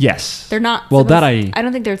 Yes, they're not. Well, I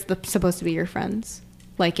don't think they're supposed to be your friends,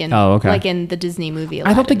 like in like in the Disney movie.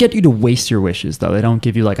 Aladdin. I thought they get you to waste your wishes, though. They don't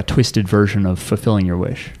give you like a twisted version of fulfilling your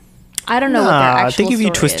wish. I don't know what their actual they give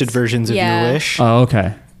you twisted is. versions of your wish. Oh,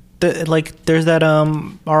 okay. There's that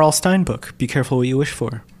R.L. Stein book. Be careful what you wish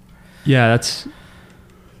for. Yeah,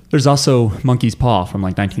 There's also Monkey's Paw from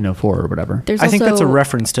like 1904 or whatever. I think that's a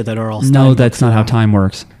reference to that R.L. Stein. No, that's not how time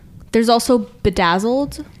works. There's also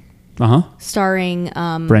Bedazzled. Starring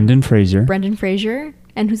Brendan Fraser.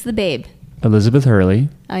 And who's the babe? Elizabeth Hurley.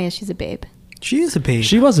 Oh yeah, she's a babe. She is a babe.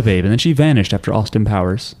 She was a babe, and then she vanished after Austin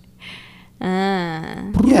Powers.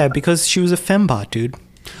 Yeah, because she was a fembot, dude.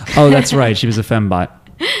 Oh, that's right. She was a fembot.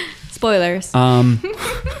 Spoilers.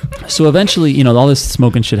 So eventually, all this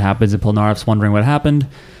smoking shit happens, and Polnareff's wondering what happened.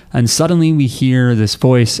 And suddenly we hear this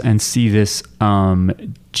voice and see this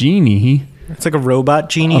genie. It's like a robot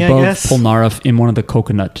genie, above I guess. Polnareff in one of the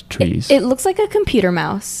coconut trees. It looks like a computer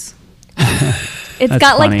mouse. It's That's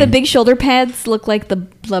got funny. like the big shoulder pads look like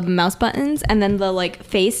the mouse buttons, and then the like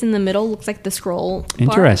face in the middle looks like the scroll.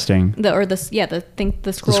 Interesting. The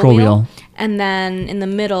scroll, scroll wheel. And then in the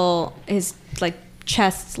middle, his like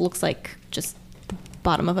chest looks like just the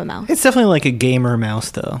bottom of a mouse. It's definitely like a gamer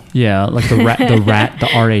mouse, though. Yeah, like the rat, the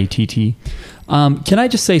RATT. Can I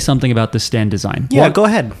just say something about the stand design? Yeah, go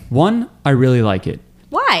ahead. One, I really like it.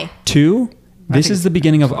 Why? Two, this is the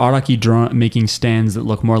beginning of Araki making stands that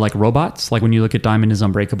look more like robots. Like when you look at Diamond is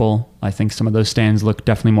Unbreakable, I think some of those stands look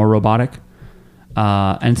definitely more robotic.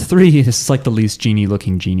 And three, this is like the least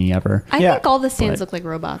genie-looking genie ever. I think all the stands look like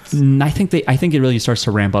robots. I think it really starts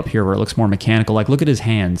to ramp up here where it looks more mechanical. Like look at his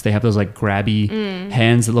hands; they have those like grabby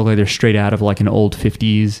hands that look like they're straight out of like an old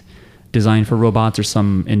 50s design for robots or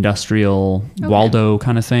some industrial Waldo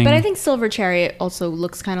kind of thing. But I think Silver Chariot also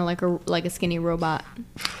looks kind of like a skinny robot.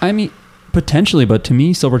 I mean, potentially, but to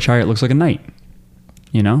me, Silver Chariot looks like a knight.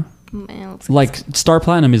 Like Star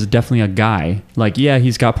Platinum is definitely a guy. Like, yeah,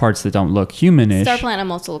 he's got parts that don't look humanish. Star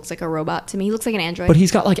Platinum also looks like a robot to me. He looks like an android. But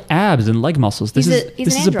he's got like abs and leg muscles. This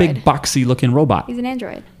is a big boxy looking robot. He's an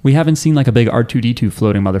android. We haven't seen like a big R2D2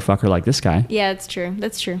 floating motherfucker like this guy. Yeah, that's true.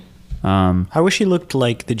 That's true. I wish he looked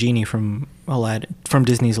like the genie from Aladdin, from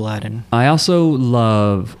Disney's Aladdin. I also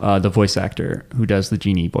love the voice actor who does the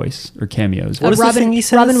genie voice or cameos. What is the thing he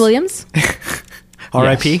says? Robin Williams.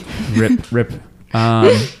 R.I.P. Yes. Rip.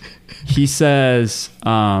 He says,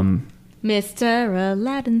 Mr.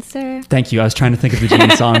 Aladdin, sir. Thank you. I was trying to think of the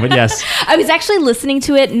genie song, but yes. I was actually listening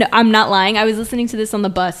to it. No, I'm not lying. I was listening to this on the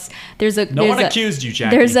bus. No one accused you,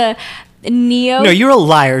 Jackie. There's a Neo. No, you're a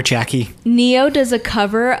liar, Jackie. Neo does a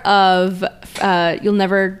cover of You'll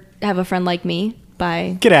Never Have a Friend Like Me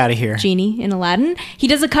by Get out of here. Genie in Aladdin. He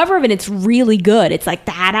does a cover of it. It's really good. It's like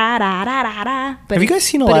da da da da da da. Have you guys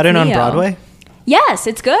seen Aladdin on Broadway? Yes,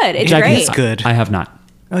 it's good. It's Jackie, great. it's good. I have not.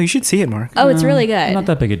 Oh, you should see it, Mark. Oh, it's really good. I'm not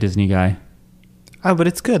that big a Disney guy. Oh, but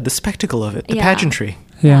it's good. The spectacle of it. The Yeah. pageantry.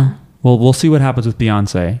 Yeah. Well, we'll see what happens with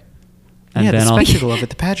Beyonce. And Yeah, the then spectacle of it.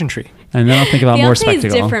 The pageantry. And then I'll think about more Beyonce spectacle.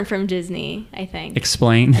 is different from Disney, I think.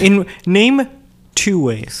 Explain. Name 2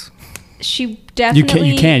 ways. She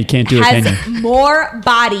definitely you can't do it, has can you? more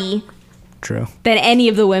body True. than any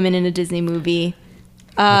of the women in a Disney movie.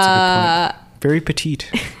 That's a good point. Very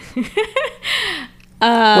petite.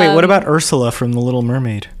 Wait, what about Ursula from The Little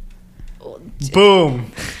Mermaid?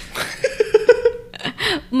 Boom.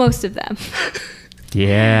 Most of them.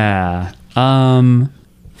 Yeah.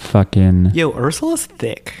 Fucking Yo, Ursula's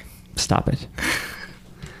thick. stop it.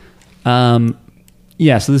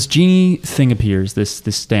 Yeah, so this genie thing appears, this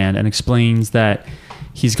stand, and explains that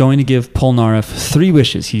he's going to give Polnareff 3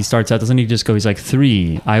 wishes. He starts out, doesn't he just go, he's like,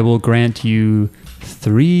 3, I will grant you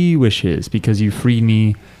 3 wishes because you freed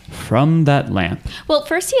me from that lamp. Well,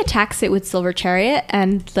 first he attacks it with Silver Chariot,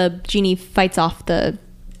 and the genie fights off the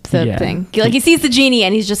Yeah. thing. Like, he sees the genie,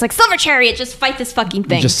 and he's just like, Silver Chariot, just fight this fucking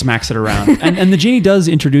thing. He just smacks it around. and the genie does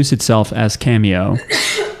introduce itself as Cameo.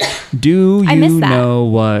 Do I you missed that. know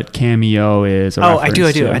what Cameo is? Oh, I do.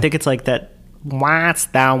 To? I think it's like that. What's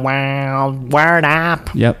the wild word up?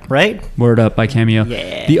 Yep. Right? Word Up by Cameo.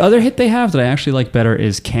 Yeah. The other hit they have that I actually like better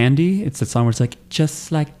is Candy. It's that song where it's like,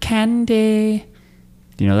 just like candy.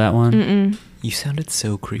 Do you know that one? Mm-mm. You sounded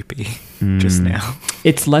so creepy just now.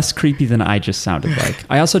 It's less creepy than I just sounded like.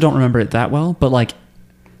 I also don't remember it that well, but like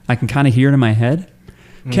I can kind of hear it in my head.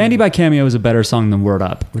 Candy by Cameo is a better song than Word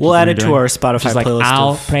Up. We'll add it to our Spotify She's like, playlist.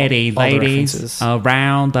 all of pretty all the ladies references.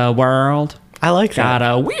 around the world. I like that. Got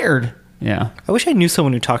a weird. Yeah. I wish I knew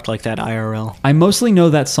someone who talked like that IRL. I mostly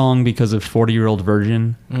know that song because of 40-Year-Old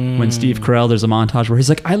Virgin. When Steve Carell, there's a montage where he's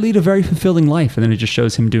like, I lead a very fulfilling life. And then it just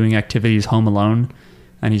shows him doing activities home alone.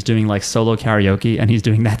 And he's doing like solo karaoke. And he's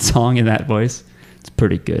doing that song in that voice. It's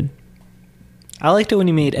pretty good. I liked it when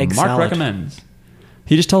he made egg Mark salad. recommends.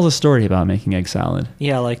 He just tells a story about making egg salad.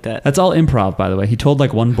 Yeah, I like that. That's all improv, by the way. He told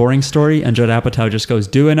like one boring story, and Judd Apatow just goes,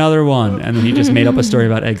 do another one. And then he just made up a story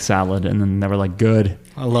about egg salad. And then they were like, good.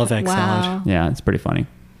 I love egg salad. Wow. Yeah, it's pretty funny.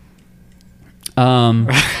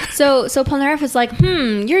 So Polnareff is like,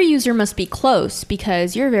 your user must be close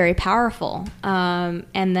because you're very powerful. And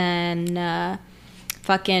then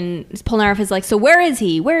fucking Polnareff is like, so where is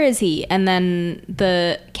he? Where is he? And then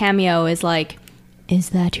the Cameo is like, is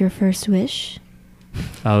that your first wish?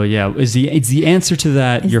 Oh yeah, is the answer to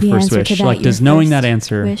that Is your the first answer wish? to that Like, your does knowing first that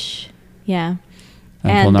answer? wish? Yeah.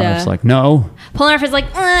 And Polnareff's like, no. Polnareff is like,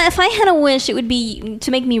 if I had a wish, it would be to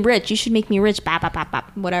make me rich. You should make me rich. Bap, bap, bap,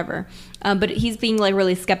 bap, whatever. But he's being like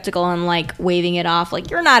really skeptical and like waving it off. Like,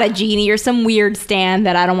 you're not a genie. You're some weird stand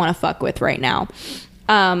that I don't want to fuck with right now.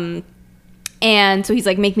 And so he's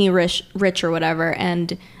like, make me rich or whatever.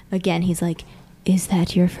 And again, he's like, is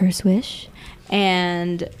that your first wish?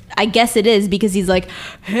 And I guess it is because he's like,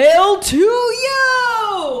 hail to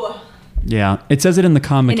you! Yeah, it says it in the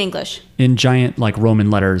comic In English. in giant like Roman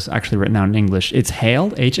letters, actually written out in English. It's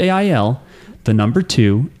hail, Hail, the number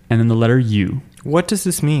 2, and then the letter U. What does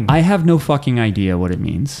this mean? I have no fucking idea what it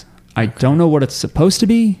means. I don't know what it's supposed to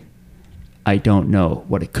be. I don't know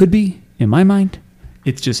what it could be in my mind.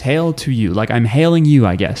 It's just hail to you. Like, I'm hailing you,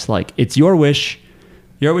 I guess. Like, it's your wish.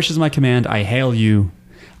 Your wish is my command. I hail you,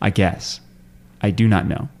 I guess. I do not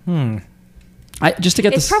know. Just to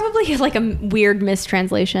get It's this, probably like a weird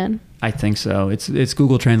mistranslation. I think so. It's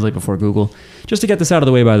Google Translate before Google. Just to get this out of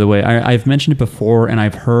the way, by the way, I've mentioned it before, and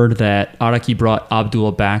I've heard that Araki brought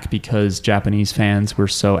Abdul back because Japanese fans were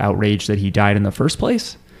so outraged that he died in the first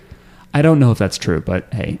place. I don't know if that's true,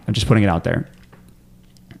 but hey, I'm just putting it out there.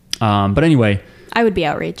 But anyway, I would be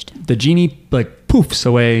outraged. the genie like poofs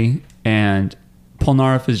away, and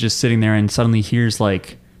Polnareff is just sitting there and suddenly hears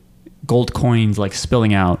like gold coins like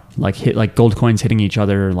spilling out, like gold coins hitting each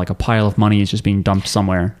other, like a pile of money is just being dumped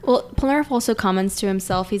somewhere. Well, Polnareff also comments to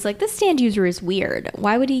himself, he's like, this stand user is weird.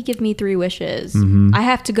 Why would he give me 3 wishes? I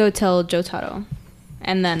have to go tell Jotaro.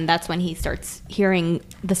 And then that's when he starts hearing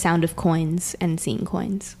the sound of coins and seeing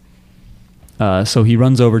coins. So he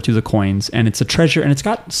runs over to the coins, and it's a treasure, and it's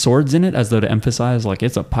got swords in it, as though to emphasize like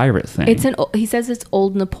it's a pirate thing. He says it's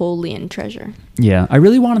old Napoleon treasure. Yeah, I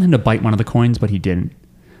really wanted him to bite one of the coins, but he didn't.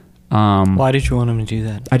 Why did you want him to do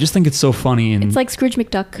that? I just think it's so funny It's like Scrooge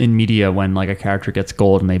McDuck. in media when like a character gets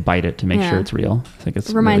gold and they bite it to make sure Yeah. it's real. I think it's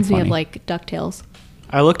It reminds really me funny. of like DuckTales.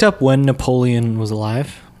 I looked up when Napoleon was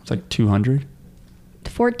alive. It's like 200.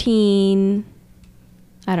 14...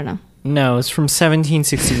 I don't know. No, it's from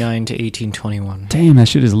 1769 to 1821. Damn, that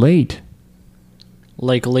shit is late.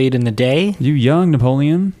 Like late in the day? You young,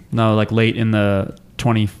 Napoleon? No, like late in the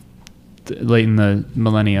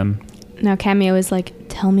millennium. Now Cameo is like,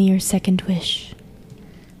 tell me your second wish.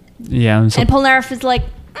 Yeah. And Polnareff is like,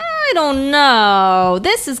 I don't know.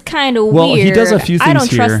 This is kind of weird. Well, he does a few things I don't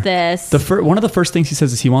here. trust this. One of the first things he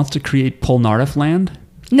says is he wants to create Polnareff land.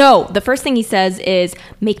 No, the first thing he says is,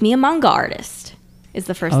 make me a manga artist, is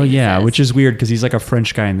the first thing he says. Which is weird because he's like a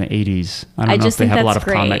French guy in the 80s. I don't know if they have a lot of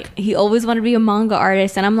comic. He always wanted to be a manga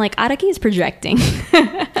artist, and I'm like, Araki is projecting.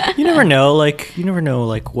 You never know,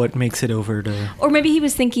 what makes it over to... Or maybe he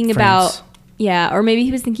was thinking France. about... Yeah, or maybe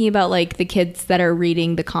he was thinking about, like, the kids that are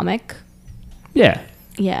reading the comic. Yeah.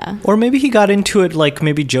 Yeah. Or maybe he got into it like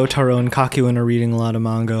maybe Jotaro and Kakyoin are reading a lot of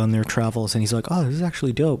manga on their travels, and he's like, oh, this is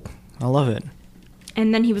actually dope. I love it.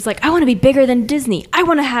 And then he was like, I want to be bigger than Disney. I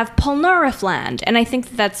want to have Polnareff land. And I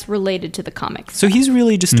think that's related to the comics. So he's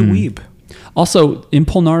really just a weeb. Also, in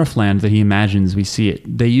Polnareff land that he imagines we see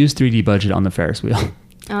it, they use 3D budget on the Ferris wheel.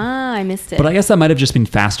 Ah, I missed it. But I guess that might have just been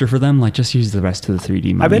faster for them. Like, just use the rest of the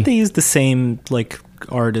 3D money. I bet they used the same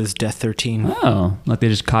art as Death 13. Oh, like they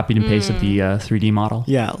just copied and pasted the 3D model.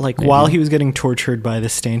 Yeah, Maybe. while he was getting tortured by the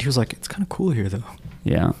stand, he was like, it's kind of cool here, though.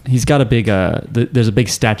 Yeah, he's got a big. There's a big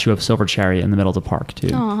statue of Silver Chariot in the middle of the park too.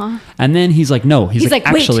 Aww. And then he's like, no, he's like,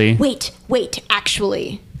 actually, wait,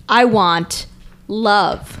 actually, I want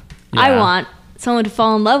love. I Yeah. want someone to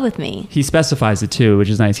fall in love with me. He specifies it too, which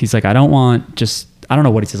is nice. He's like, I don't want just. I don't know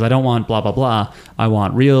what he says. I don't want blah blah blah. I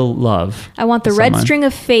want real love. I want the with red someone. string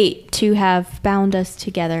of fate to have bound us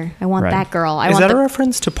together. I want Right. that girl. Is that a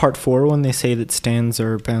reference to part 4 when they say that stands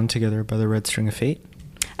are bound together by the red string of fate?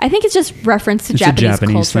 I think it's just reference to It's Japanese a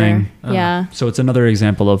Japanese culture. thing. Yeah. So it's another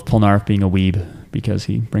example of Polnareff being a weeb because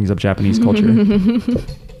he brings up Japanese culture.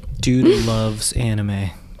 Dude loves anime.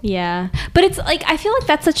 Yeah. But it's like, I feel like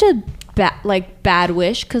that's such a bad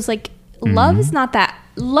wish because love is not that.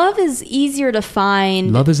 Love is easier to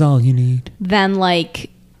find Love is all you need. than I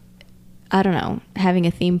don't know, having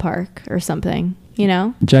a theme park or something, you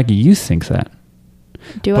know? Jackie, you think that.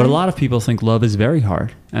 Do But I? a lot of people think love is very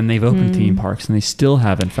hard, and they've opened theme parks, and they still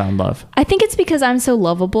haven't found love. I think it's because I'm so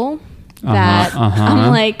lovable that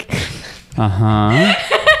I'm like,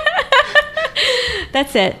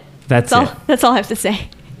 that's it. That's it. That's all I have to say.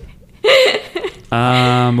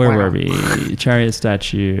 Where were we? Chariot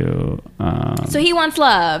statue. So he wants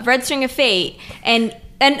love, red string of fate, and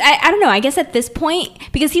I don't know. I guess at this point,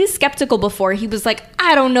 because he was skeptical before, he was like,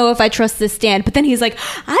 I don't know if I trust this stand. But then he's like,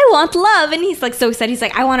 I want love, and he's like so excited. He's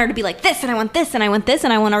like, I want her to be like this, and I want this, and I want this,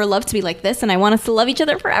 and I want our love to be like this, and I want us to love each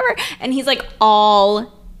other forever. And he's like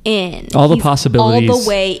all in. All the He's possibilities. all the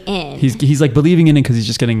way in. He's like believing in it because he's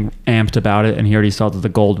just getting amped about it, and he already saw that the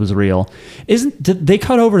gold was real. Did they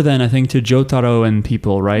cut over then? I think to Jotaro and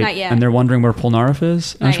people, right? Not yet. And they're wondering where Polnareff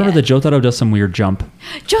is. And I just Not remember that Jotaro does some weird jump.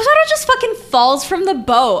 Jotaro just fucking falls from the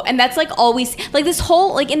boat, and that's always this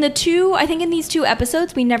whole in the two. I think in these 2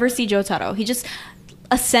 episodes we never see Jotaro. He just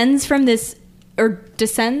ascends from this or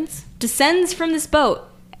descends from this boat,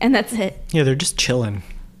 and that's it. Yeah, they're just chilling.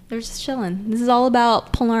 They're just chilling. This is all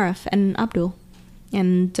about Polnareff and Abdul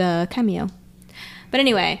and Cameo. But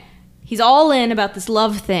anyway, he's all in about this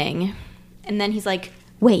love thing, and then he's like,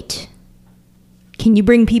 wait. Can you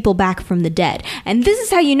bring people back from the dead? And this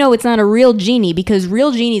is how you know it's not a real genie, because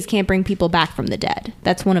real genies can't bring people back from the dead.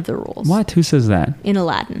 That's one of the rules. What? Who says that? In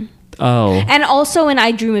Aladdin. Oh. And also in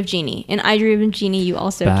I Dream of Genie. In I Dream of Genie, you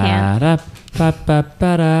also can.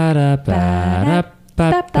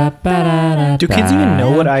 Do kids even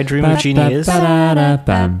know what I Dream of Genie is? Do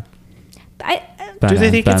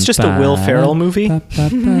they think it's just a Will Ferrell movie? I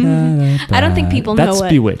don't think people know That's what.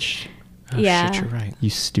 Bewitched. Oh, Yeah. shit, you're right. You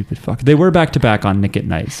stupid fuck. They were back to back on Nick at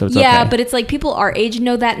Night, so it's Yeah, okay. but it's people our age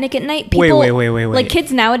know that Nick at Night. People, Wait. Like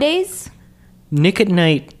kids nowadays. Nick at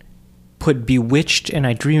Night put Bewitched and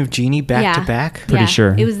I Dream of Genie back to back? Pretty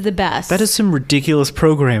sure. It was the best. That is some ridiculous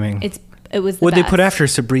programming. It was the What'd best. they put after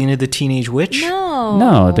Sabrina the Teenage Witch?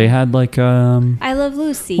 No, they had I Love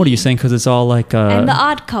Lucy. what are you saying? Because it's all like And The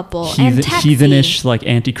Odd Couple. And Taxi. heathenish, like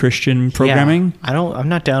anti-Christian programming. Yeah, I'm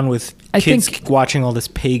not down with kids watching all this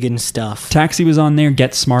pagan stuff. Taxi was on there.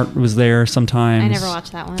 Get Smart was there sometimes. I never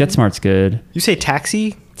watched that one. Get Smart's good. You say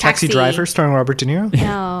Taxi? Taxi. Driver starring Robert De Niro?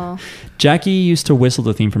 No. Jackie used to whistle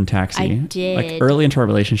the theme from Taxi. I did. Like early into our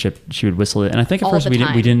relationship, she would whistle it, and I think at All first the we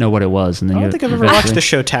time. didn't know what it was, and then I don't think I've ever watched the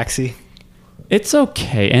show Taxi. It's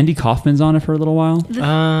okay. Andy Kaufman's on it for a little while.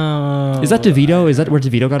 Is that DeVito? Is that where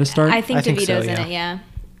DeVito got his start? I think think DeVito's so, in yeah. it, yeah.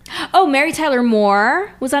 Oh, Mary Tyler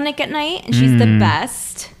Moore was on Nick at Night, and she's the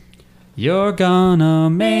best. You're gonna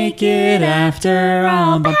make it after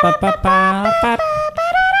all. Ba, ba, ba, ba, ba.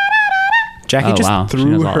 Jackie Oh, wow. just She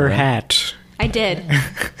threw knows all her of it. hat. I did.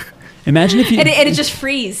 Imagine if you. And it just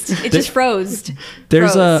freezed. It just froze.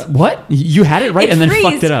 There's what? You had it right and then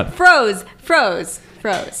fucked it up. Froze.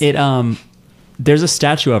 It There's a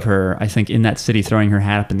statue of her, I think, in that city throwing her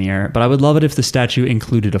hat up in the air. But I would love it if the statue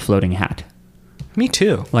included a floating hat. Me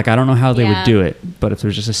too. Like, I don't know how they would do it, but if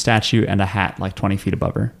there's just a statue and a hat like 20 feet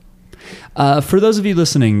above her. For those of you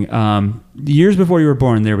listening, years before you were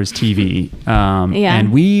born, there was TV.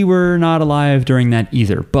 And we were not alive during that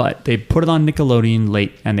either. But they put it on Nickelodeon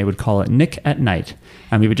late, and they would call it Nick at Night.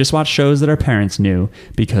 And we would just watch shows that our parents knew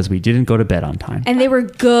because we didn't go to bed on time. And they were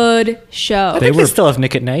good shows. I think they still have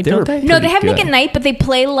Nick at Night, don't they? No, they have Nick at Night, but they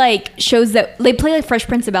play like shows that... They play like Fresh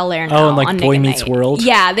Prince of Bel-Air now. Oh, and like Boy Meets World?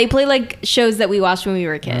 Yeah, they play like shows that we watched when we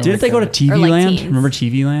were kids. Didn't they go to TV Land? Remember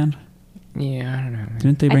TV Land? Yeah, I don't know.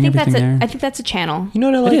 Didn't they bring everything there? I think that's a channel. You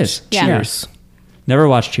know what I like? It is. Yeah. Cheers. Never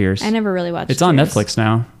watched Cheers. I never really watched It's on Netflix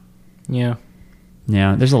now. Yeah.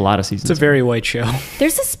 Yeah, there's a lot of seasons. It's a very white show.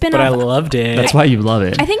 The's a spin-off. But I loved it. That's why you love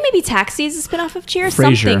it. I think maybe Taxi is a spin-off of Cheers.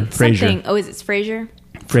 Frasier. Something. Oh, is it Frasier?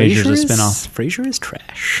 Frasier's a spin-off. Frasier is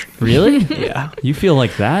trash. Really? Yeah. You feel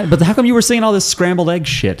like that? But how come you were singing all this scrambled egg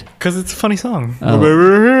shit? Because it's a funny song. Oh.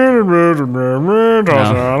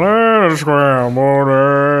 Scrambled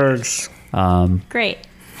eggs. Great.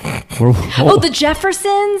 Oh, the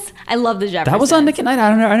Jeffersons! I love the Jeffersons. That was on Nick at Night?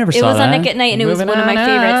 I never saw that. It was on Nick at Night, and it was one of my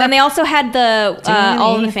favorites. And they also had the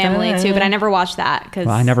All in the Family, too, but I never watched that because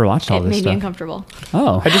I never watched all this stuff. It made stuff. me uncomfortable.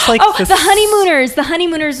 Oh. I just like the Honeymooners! The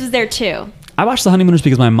Honeymooners was there, too. I watched The Honeymooners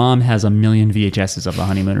because my mom has a million VHSs of The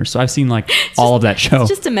Honeymooners, so I've seen like all of that show. It's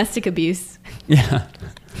just domestic abuse. Yeah.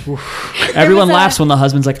 Everyone laughs when the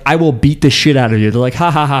husband's like, I will beat the shit out of you. They're like, ha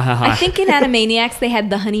ha ha ha ha. I think in Animaniacs they had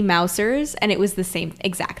the Honey Mousers, and it was the same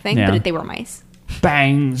exact thing, but they were mice.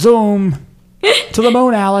 Bang, zoom, to the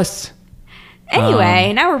moon, Alice.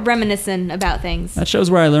 Anyway, now we're reminiscing about things. That shows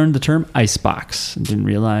where I learned the term icebox and didn't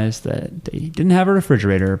realize that they didn't have a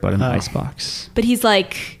refrigerator, but an icebox. But he's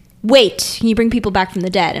like, wait, can you bring people back from the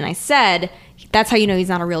dead? And I said... That's how you know he's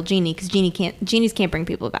not a real genie, because genies can't bring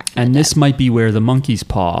people back. And this might be where the monkey's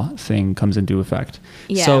paw thing comes into effect.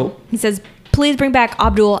 Yeah. So he says, "Please bring back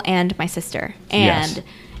Abdul and my sister." And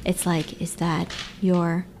it's like, is that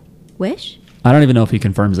your wish? I don't even know if he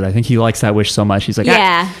confirms it. I think he likes that wish so much. He's like,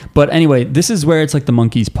 yeah. Ah. But anyway, this is where it's like the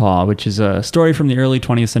monkey's paw, which is a story from the early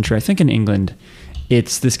 20th century, I think in England.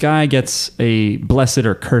 It's this guy gets a blessed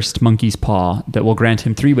or cursed monkey's paw that will grant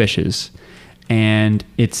him 3 wishes. And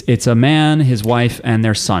it's a man, his wife, and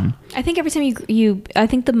their son. I think every time you I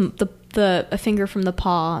think a finger from the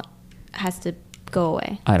paw has to go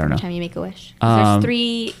away. I don't know. Every time you make a wish. There's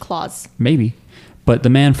 3 claws. Maybe. But the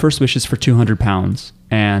man first wishes for 200 pounds.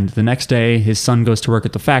 And the next day, his son goes to work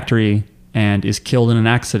at the factory and is killed in an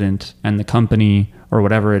accident. And the company, or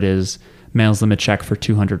whatever it is, mails them a check for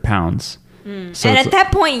 200 pounds. So and at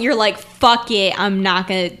that point, you're like, fuck it. I'm not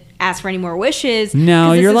going to ask for any more wishes.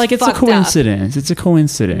 No, you're like, it's a coincidence. It's a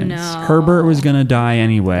coincidence. No. Herbert was gonna die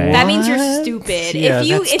anyway. That means you're stupid. Yeah,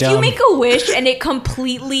 if you make a wish and it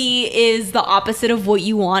completely is the opposite of what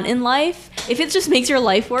you want in life, if it just makes your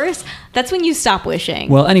life worse, that's when you stop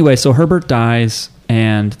wishing. Well, anyway, so Herbert dies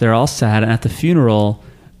and they're all sad, and at the funeral,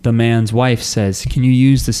 the man's wife says, "Can you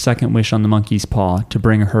use the second wish on the monkey's paw to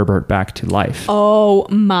bring Herbert back to life?" Oh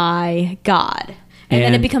my God. And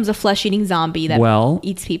then it becomes a flesh-eating zombie that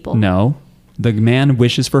eats people. No. The man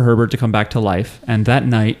wishes for Herbert to come back to life. And that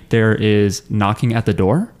night, there is knocking at the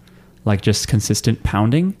door. Like just consistent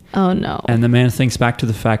pounding. Oh, no. And the man thinks back to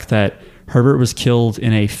the fact that Herbert was killed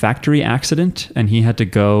in a factory accident. And he had to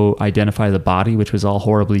go identify the body, which was all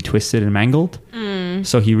horribly twisted and mangled.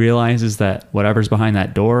 So he realizes that whatever's behind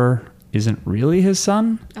that door isn't really his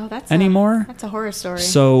son anymore. That's a horror story.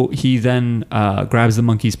 So he then grabs the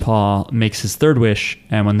monkey's paw, makes his 3rd wish,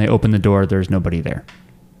 and when they open the door, there's nobody there.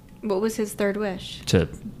 What was his 3rd wish? To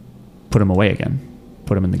put him away again.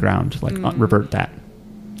 Put him in the ground, like revert that.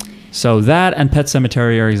 So that and Pet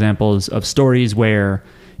Sematary are examples of stories where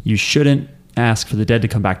you shouldn't ask for the dead to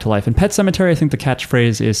come back to life. In Pet Sematary, I think the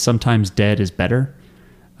catchphrase is sometimes dead is better.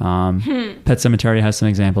 Pet Sematary has some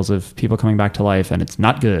examples of people coming back to life, and it's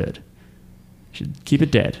not good. Should keep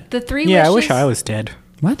it dead. The 3 wishes. Yeah, I wish I was dead.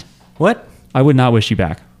 What? I would not wish you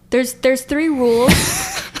back. There's 3 rules.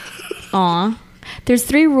 Aw. There's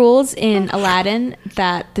 3 rules in Aladdin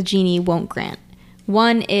that the genie won't grant.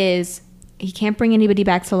 One is he can't bring anybody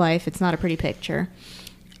back to life. It's not a pretty picture.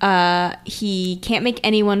 He can't make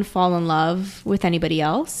anyone fall in love with anybody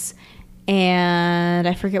else. And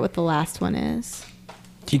I forget what the last one is.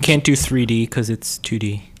 You can't do 3D because it's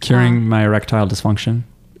 2D. Curing my erectile dysfunction.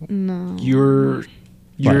 No. Your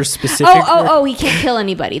specific... Oh, he can't kill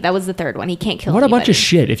anybody. That was the 3rd one. He can't kill anybody. What a bunch of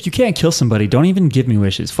shit. If you can't kill somebody, don't even give me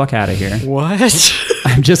wishes. Fuck out of here. What?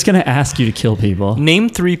 I'm just going to ask you to kill people. Name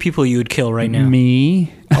 3 people you would kill right now.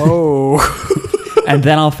 Me. Oh. and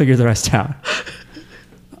then I'll figure the rest out.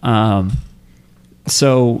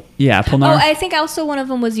 So yeah, Polnareff. Oh, I think also one of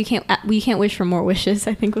them was you can't wish for more wishes.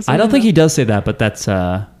 I think was. I don't think he does say that, but that's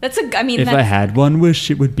I mean, if I had one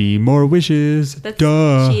wish, it would be more wishes. That's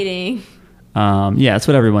Duh. cheating. Yeah, that's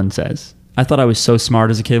what everyone says. I thought I was so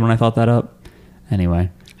smart as a kid when I thought that up. Anyway.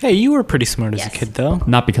 Hey, you were pretty smart as a kid, though.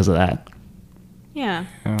 Not because of that. Yeah.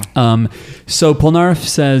 So Polnareff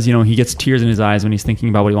says, he gets tears in his eyes when he's thinking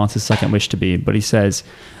about what he wants his second wish to be. But he says,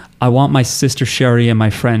 I want my sister Sherry and my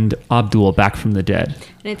friend Abdul back from the dead.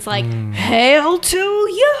 And it's like, hail to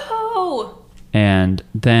you! And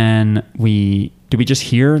then do we just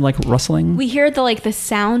hear like rustling? We hear the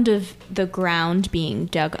sound of the ground being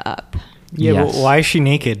dug up. Yeah, Yes. but why is she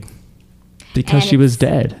naked? Because she was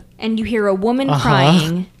dead. And you hear a woman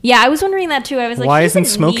crying. Yeah, I was wondering that too. I was like, why isn't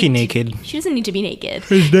Smokey naked? She doesn't need to be naked.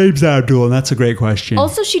 His name's Abdul, and that's a great question.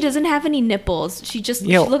 Also, she doesn't have any nipples. She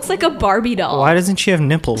looks like a Barbie doll. Why doesn't she have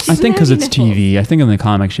nipples? I think because have it's nipples. TV. I think in the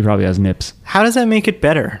comics she probably has nips. How does that make it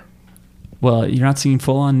better? Well, you're not seeing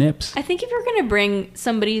full-on nips. I think if you're gonna bring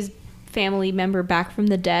somebody's family member back from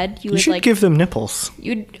the dead, you You would should give them nipples.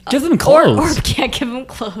 You'd Give them clothes. or can't give them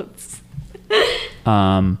clothes.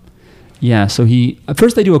 Yeah, so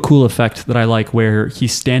first they do a cool effect that I like where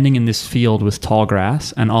he's standing in this field with tall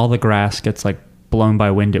grass and all the grass gets like blown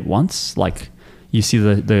by wind at once. Like you see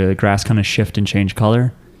the grass kind of shift and change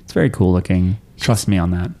color. It's very cool looking. Trust me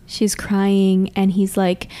on that. She's crying and he's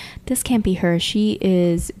like, this can't be her. She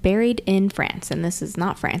is buried in France and this is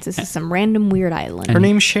not France. This is some random weird island. Her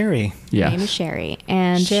name's Sherry. Yeah. Her name is Sherry.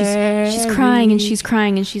 And she's crying and she's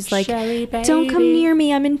crying and she's like, don't come near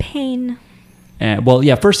me. I'm in pain.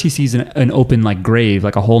 First he sees an open like grave,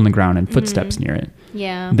 like a hole in the ground and footsteps near it.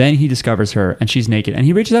 Yeah. Then he discovers her and she's naked and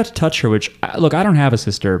he reaches out to touch her, which, look, I don't have a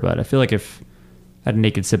sister, but I feel like if I had a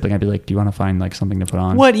naked sibling, I'd be like, do you want to find like something to put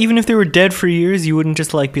on? What? Even if they were dead for years, you wouldn't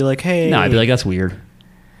just be like, hey. No, I'd be like, that's weird.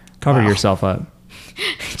 Cover yourself up.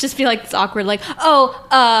 Just be like, it's awkward. Like,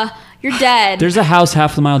 you're dead. There's a house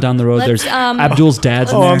half a mile down the road. Let's, There's Abdul's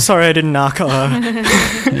dad's in there. I'm sorry I didn't knock.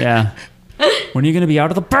 Yeah. When are you going to be out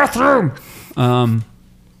of the bathroom?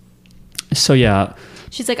 So yeah.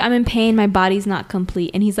 She's like, I'm in pain. My body's not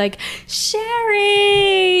complete. And he's like,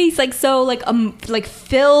 Sherry. He's like so like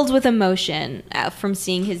filled with emotion from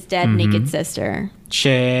seeing his dead naked sister.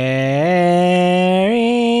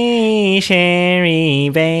 Sherry,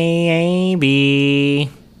 baby.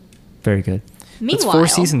 Very good. Meanwhile,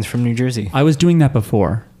 That's 4 Seasons from New Jersey. I was doing that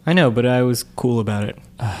before. I know, but I was cool about it.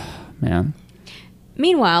 Man.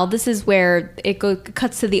 Meanwhile, this is where it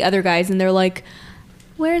cuts to the other guys, and they're like,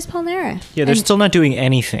 where's Polnareff? Yeah, they're still not doing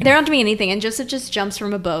anything. They're not doing anything, and Joseph just jumps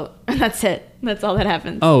from a boat, and that's it. That's all that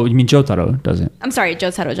happens. Oh, you mean Jotaro does it? I'm sorry,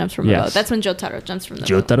 Jotaro jumps from a Yes. boat. That's when Jotaro jumps from the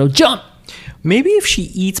boat. Jotaro jump! Maybe if she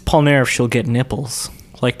eats Polnareff, she'll get nipples.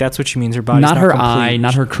 Like, that's what she means. Her body's Not her complete. eye,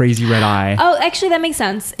 not her crazy red eye. Oh, actually, that makes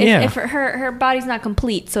sense. Yeah. If her body's not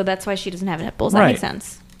complete, so that's why she doesn't have nipples. That Right. makes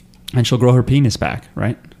sense. And she'll grow her penis back,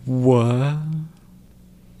 right? What?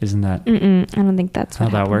 Isn't that I don't think that's how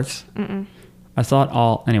what that happens. works? I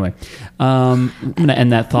thought anyway. I'm gonna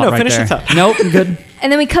end that thought No, right finish there. your thought. Nope, good.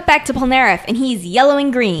 And then we cut back to Polnareff, and he's yellow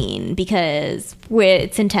and green because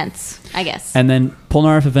it's intense, I guess. And then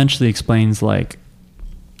Polnareff eventually explains like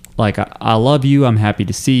I love you, I'm happy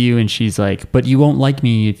to see you, and she's like, but you won't like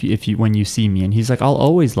me if you when you see me, and he's like, I'll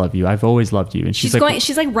always love you, I've always loved you, and she's like,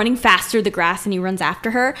 she's like running faster through the grass, and he runs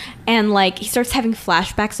after her, and like he starts having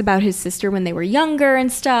flashbacks about his sister when they were younger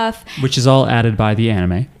and stuff. which is all added by the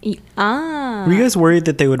anime. Were you guys worried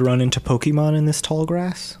that they would run into Pokemon in this tall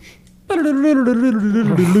grass?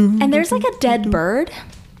 And there's like a dead bird.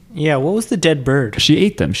 Yeah, what was the dead bird? She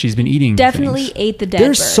ate them. She's been eating. Definitely things. ate the dead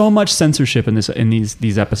There's bird. so much censorship in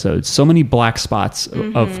these episodes. So many black spots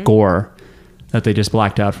of gore that they just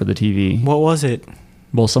blacked out for the TV. What was it?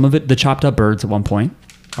 Well, some of it, the chopped up birds at one point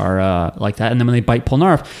are like that, and then when they bite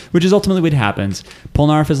Polnareff, which is ultimately what happens.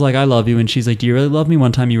 Polnareff is like, "I love you," and she's like, "Do you really love me?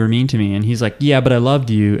 One time you were mean to me," and he's like, "Yeah, but I loved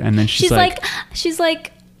you." And then she's like,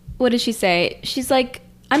 what did she say? She's like,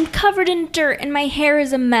 I'm covered in dirt and my hair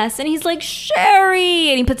is a mess. And he's like, Sherry,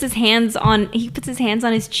 and he puts his hands on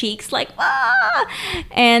his cheeks like, ah.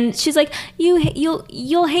 And she's like,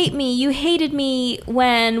 you'll hate me. You hated me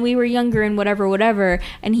when we were younger and whatever.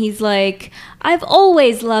 And he's like, I've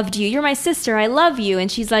always loved you. You're my sister. I love you. And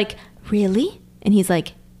she's like, really? And he's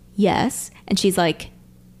like, yes. And she's like,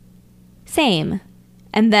 same.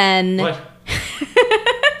 And then "What?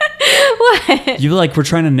 what? You were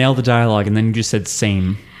trying to nail the dialogue, and then you just said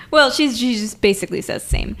same." Well, she just basically says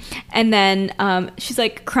same. And then she's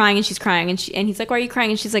like crying, and she's crying, and he's like, why are you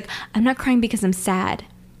crying? And she's like, I'm not crying because I'm sad.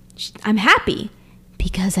 I'm happy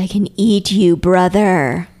Because I can eat you,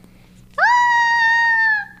 brother.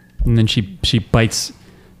 And then she bites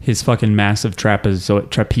his fucking massive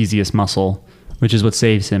trapezius muscle, which is what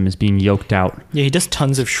saves him, is being yoked out. Yeah, he does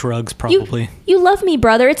tons of shrugs, probably. You love me,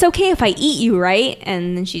 brother. It's okay if I eat you, right?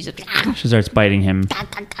 And then she's just... She starts biting him.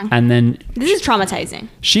 And then... This is traumatizing.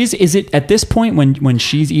 Is it at this point when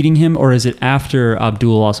she's eating him, or is it after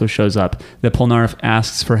Abdul also shows up that Polnareff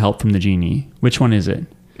asks for help from the genie? Which one is it?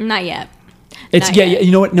 Not yet. Yeah,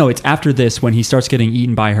 you know what? No, it's after this when he starts getting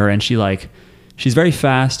eaten by her, and she's very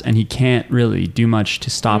fast, and he can't really do much to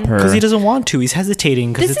stop her. Because he doesn't want to. He's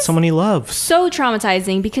hesitating because it's someone he loves. So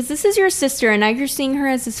traumatizing because this is your sister, and now you're seeing her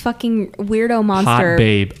as this fucking weirdo monster. Hot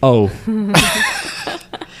babe. Oh.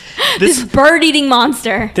 This bird-eating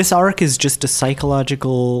monster. This arc is just a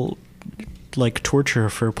psychological, torture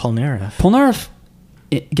for Polnareff. Polnareff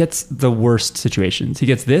gets the worst situations. He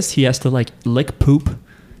gets this. He has to, lick poop.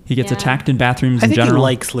 He gets attacked in bathrooms in general. I think he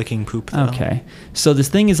likes licking poop, though. Okay. So this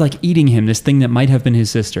thing is, eating him, this thing that might have been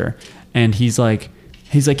his sister. And he's like,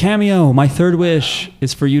 Cameo, my third wish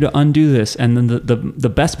is for you to undo this. And then the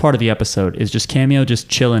best part of the episode is just Cameo just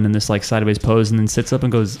chilling in this, sideways pose and then sits up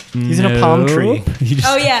and goes, He's in a palm tree.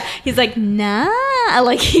 Oh, yeah. He's like, nah.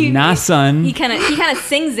 Nah, son. He kind of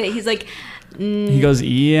sings it. He's like... He goes,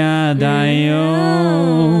 yeah,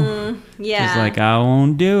 Dio. Yeah. He's like, I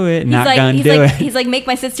won't do it. He's like, make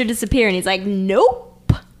my sister disappear. And he's like,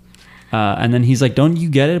 nope. And then he's like, don't you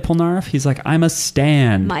get it, Polnareff? He's like, I'm a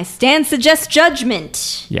stand. My stand suggests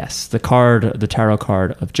judgment. Yes, the tarot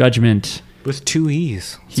card of judgment. With 2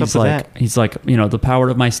 E's. He's like, the power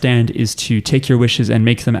of my stand is to take your wishes and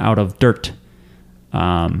make them out of dirt.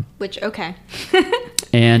 Okay.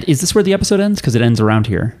 And is this where the episode ends? Because it ends around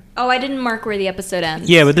here. Oh, I didn't mark where the episode ends.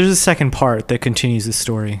 Yeah, but there's a second part that continues the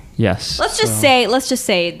story. Yes. Let's just say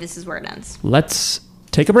this is where it ends. Let's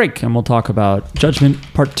take a break and we'll talk about Judgment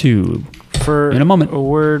Part 2 in a moment. A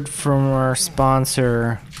word from our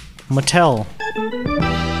sponsor, Mattel.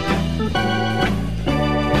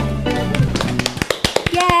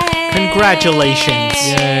 Yay! Congratulations.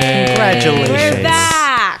 Yay. Congratulations. We're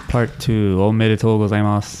back. Part 2. Omedetou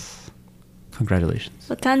gozaimasu. Congratulations.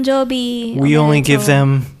 Otanjobi. We only give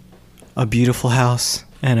them a beautiful house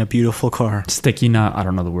and a beautiful car. Stekina, I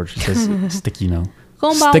don't know the word. She says stekino.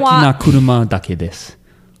 Konbanwa. Stekina kuruma dake desu.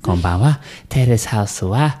 Konbanwa. Tere's house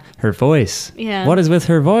wa. Her voice. Yeah. What is with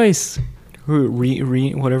her voice?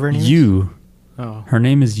 Whatever her name is? You. Oh. Her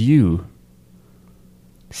name is You.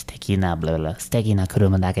 Stekina blah blah. Stekina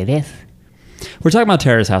kuruma dake desu. We're talking about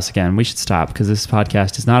Terrace House again. We should stop because this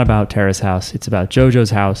podcast is not about Terrace House. It's about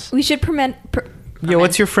JoJo's house. We should Yeah,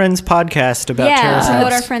 what's your friend's podcast about Terrace House?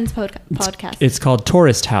 What our friend's podcast. It's called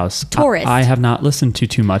Tourist House. Tourist. I have not listened to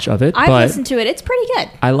too much of it, I've but listened to it. It's pretty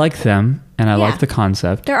good. I like them, and I like the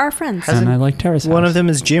concept. They're our friends. And I like Terrace House. One of them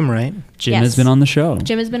is Jim, right? Jim Yes. has been on the show.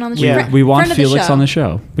 Jim has been on the show. Yeah. We want Friend of the Felix show. on the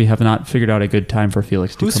show. We have not figured out a good time for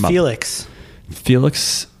Felix to Who's come up. Felix?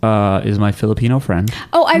 Felix is my Filipino friend.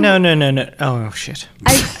 Oh, No. Oh, shit.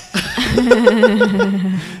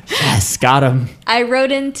 Yes, got him. I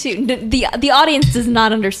wrote into the audience does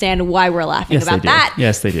not understand why we're laughing Yes, about they do. that.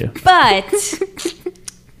 Yes, they do. But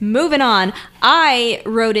moving on, I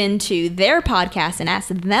wrote into their podcast and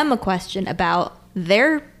asked them a question about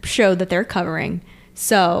their show that they're covering.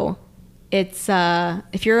 So it's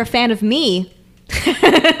if you're a fan of me.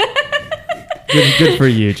 Good for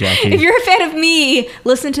you, Jackie. If you're a fan of me,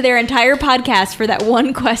 listen to their entire podcast for that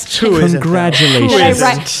one question Who is it, though?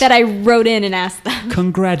 Congratulations. that I wrote in and asked them.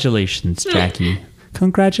 Congratulations, Jackie.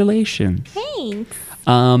 Congratulations. Thanks.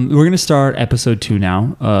 We're going to start episode 2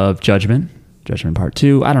 now of Judgment Part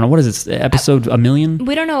 2. I don't know. What is it? Episode a million?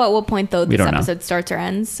 We don't know at what point, though, this don't know. episode starts or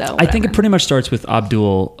ends. So I think it whatever. pretty much starts with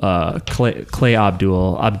Abdul, Clay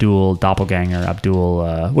Abdul, Doppelganger,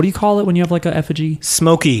 Abdul, what do you call it when you have like a effigy?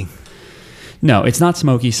 Smokey. No, it's not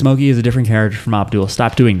Smokey. Smokey is a different character from Abdul.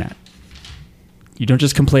 Stop doing that. You don't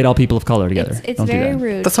just conflate all people of color together. It's Don't do very that.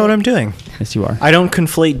 rude. That's not what I'm doing. Yes, you are. I don't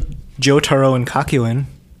conflate Jotaro and Kakyoin.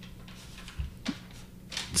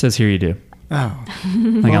 It says here you do. Oh.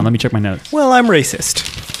 Hang on, let me check my notes. Well, I'm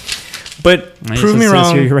racist. But It prove me says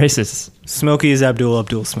wrong. here you're racist. Smokey is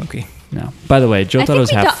Abdul Smokey. No. By the way,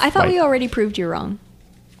 Jotaro's half I thought white. we already proved you wrong.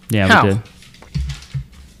 Yeah, How? we did.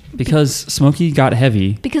 Because Smokey got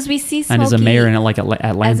heavy Because we see Smokey and is a mayor in like Atlanta.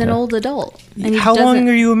 as an old adult. And he How long doesn't-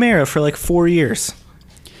 are you a mayor? For like 4 years.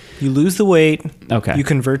 You lose the weight. Okay. You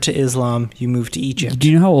convert to Islam. You move to Egypt. Do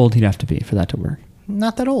you know how old he'd have to be for that to work?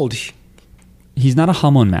 Not that old. He's not a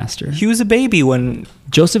Hamon master. He was a baby when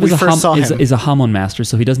Joseph we is first saw him. is a Hamon master,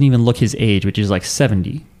 so he doesn't even look his age, which is like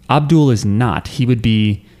 70. Abdul is not. He would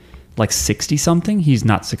be like 60 something. He's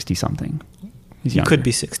not 60 something. He's He younger. could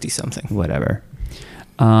be 60-something. Whatever.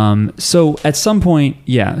 So at some point,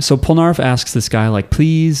 so Polnareff asks this guy, like,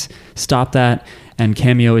 please stop that. And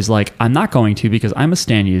Cameo is like, I'm not going to because I'm a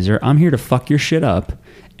stand user. I'm here to fuck your shit up.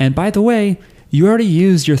 And by the way, you already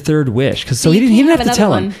used your third wish. So he didn't have to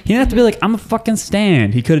tell him. He didn't have to be like, I'm a fucking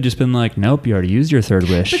stand. He could have just been like, nope, you already used your third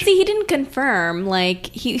wish. But see, he didn't confirm.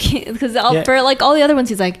 Like, because for like all the other ones,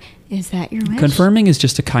 he's like, is that your wish? Confirming is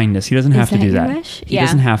just a kindness. He doesn't have to do that. Wish? He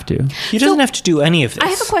doesn't have to. He doesn't have to do any of this. I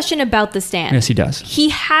have a question about the stand. Yes, he does. He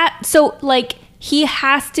has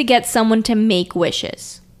to get someone to make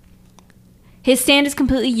wishes. His stand is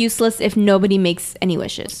completely useless if nobody makes any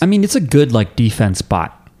wishes. I mean, it's a good like defense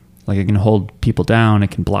bot. Like it can hold people down.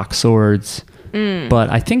 It can block swords.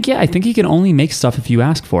 But I think he can only make stuff if you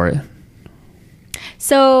ask for it.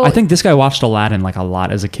 So I think this guy watched Aladdin like a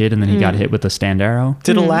lot as a kid, and then he got hit with the stand arrow.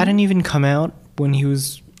 Did Aladdin even come out when he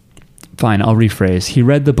was... Fine, I'll rephrase. He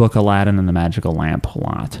read the book Aladdin and the Magical Lamp a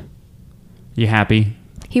lot. You happy?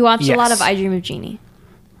 he watched a lot Yes. of I Dream of Jeannie.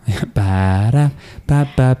 Ba-da,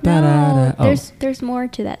 ba-ba-ba-da-da. No, there's more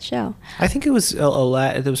to that show. I think it was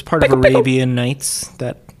Aladdin. It was part of Arabian Nights,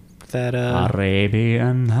 that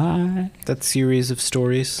Arabian Night. that series of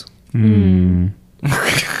stories. Mm.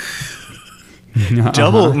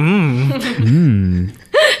 Double.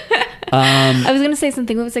 I was going to say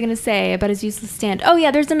something. What was I going to say about his useless stand? Oh,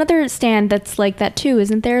 yeah, there's another stand that's like that too,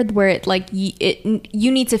 isn't there? Where it like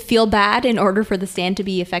you need to feel bad in order for the stand to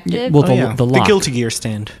be effective. Well, The the lock. Guilty Gear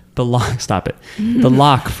stand. The lock. Stop it. The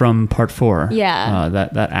lock from part 4. Yeah.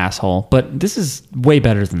 That asshole. But this is way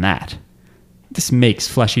better than that. This makes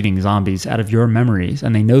flesh-eating zombies out of your memories,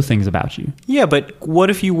 and they know things about you. Yeah, but what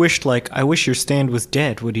if you wished, like, I wish your stand was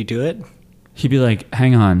dead? Would he do it? He'd be like,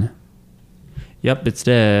 hang on. Yep, it's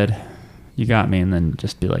dead. You got me. And then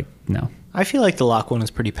just be like, no. I feel like the lock one is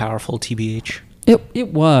pretty powerful, TBH.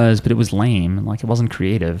 It was, but it was lame. Like, it wasn't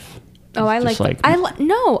creative. Oh, I like I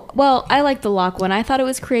like the lock one. I thought it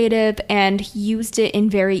was creative, and he used it in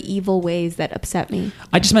very evil ways that upset me.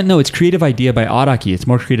 I just meant, no, it's creative idea by Araki. It's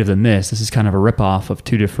more creative than this. This is kind of a ripoff of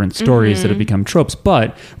two different stories that have become tropes.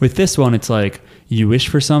 But with this one, it's like, you wish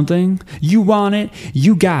for something, you want it,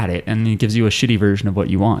 you got it. And it gives you a shitty version of what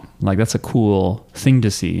you want. Like, that's a cool thing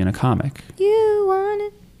to see in a comic. You want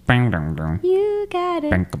it, Bang, bang, bang. you got it.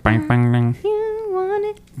 Bang, bang, bang, bang. You want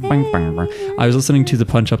it. Bang, bang, bang. I was listening to the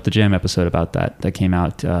Punch Up the Jam episode about that came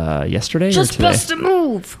out yesterday Just or today. bust a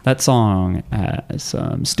move. That song has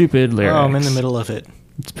some stupid lyrics. Oh, I'm in the middle of it.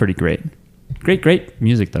 It's pretty great. Great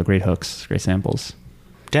music, though. Great hooks. Great samples.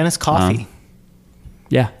 Dennis Coffey.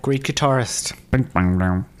 Yeah. Great guitarist. Bang, bang,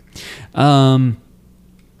 bang.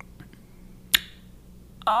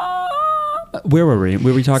 Where were we?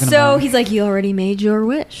 Were we talking about? So he's like, you already made your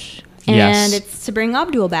wish. And Yes. it's to bring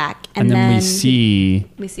Abdul back. And then we see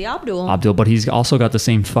Abdul. but he's also got the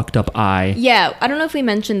same fucked up eye. Yeah, I don't know if we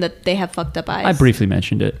mentioned that they have fucked up eyes. I briefly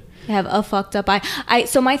mentioned it. They have a fucked up eye.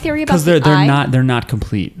 So my theory about Because the eye, they're not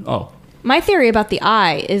complete. Oh. my theory about the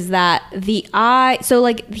eye is that the eye, so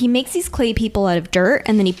like he makes these clay people out of dirt,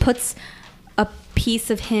 and then he puts a piece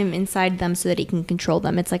of him inside them so that he can control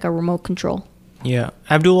them. It's like a remote control. Yeah.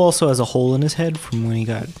 Abdul also has a hole in his head from when he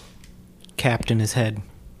got capped in his head.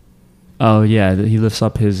 Oh yeah, he lifts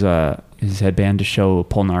up his headband to show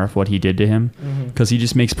Polnareff what he did to him, because he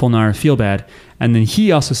just makes Polnareff feel bad, and then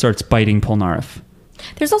he also starts biting Polnareff.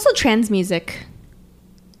 There's also trance music.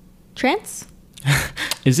 Trance?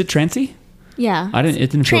 Is it trancey? Yeah.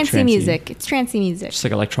 It didn't feel Trancey trancey. music. It's trancey music. Just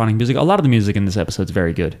like electronic music. A lot of the music in this episode is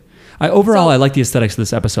very good. I like the aesthetics of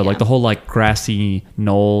this episode, like the whole like grassy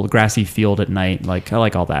field at night. Like I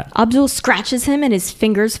like all that. Abdul scratches him and his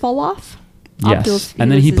fingers fall off. Yes,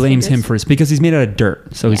 and then he blames him for because he's made out of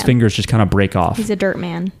dirt, so his fingers just kind of break off. He's a dirt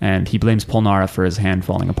man. And he blames Polnareff for his hand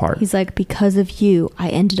falling apart. He's like, because of you, I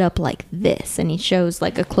ended up like this. And he shows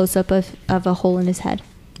like a close-up of a hole in his head.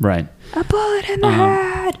 Right. A bullet in the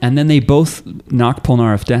head. And then they both knock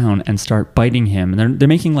Polnareff down and start biting him. And they're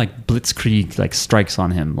making like blitzkrieg like strikes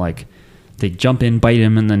on him. Like they jump in, bite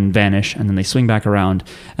him, and then vanish, and then they swing back around.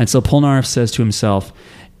 And so Polnareff says to himself,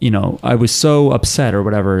 you know, I was so upset or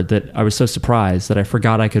whatever that I was so surprised that I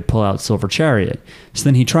forgot I could pull out Silver Chariot. So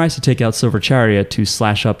then he tries to take out Silver Chariot to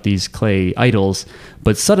slash up these clay idols,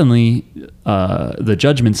 but suddenly the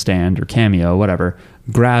Judgment Stand or Cameo, whatever,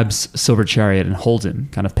 grabs Silver Chariot and holds him,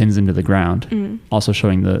 kind of pins him to the ground, also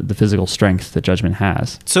showing the physical strength that Judgment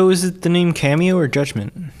has. So is it the name Cameo or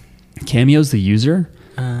Judgment? Cameo's the user,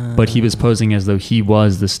 but he was posing as though he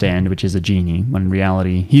was the stand, which is a genie, when in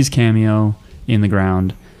reality he's Cameo in the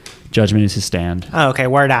ground. Judgment is his stand. Oh, okay.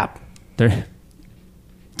 Word up. Don't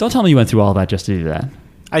tell me you went through all that just to do that.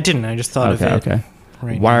 I didn't. I just thought of it. Okay.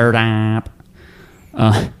 Right. Word up.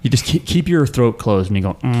 You just keep your throat closed and you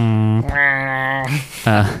go.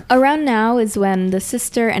 Around now is when the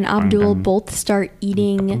sister and Abdul both start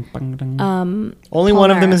eating. Only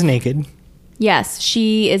one of them is naked. Yes,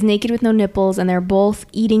 she is naked with no nipples, and they're both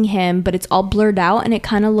eating him, but it's all blurred out, and it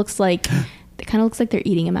kind of looks like they're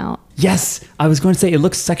eating him out. Yes, I was going to say it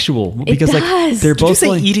looks sexual because it like does. they're Did you both say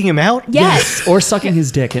like, eating him out? Yes. or sucking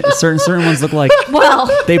his dick. Certain ones look like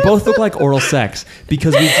they both look like oral sex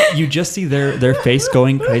because you just see their face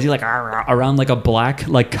going crazy like around like a black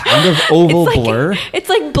like kind of oval blur. It's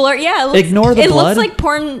like blur. Yeah. Ignore the blood. It looks like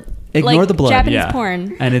porn. Ignore like the blood, Japanese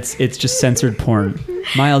porn. And it's just censored porn.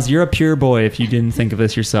 Miles, you're a pure boy if you didn't think of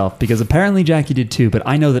this yourself, because apparently Jackie did too, but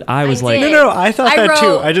I know that I was like... did. No, I thought that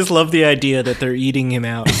too. I just love the idea that they're eating him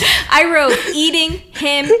out. I wrote, eating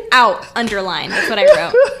him out, underline. That's what I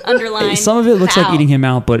wrote. Underline. Some of it looks like out. eating him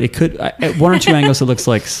out, but it could... At one or two angles, it looks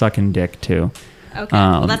like sucking dick too. Okay,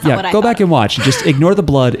 well, that's not what I go thought back and watch. Just ignore the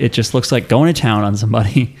blood. It just looks like going to town on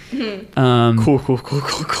somebody. Cool.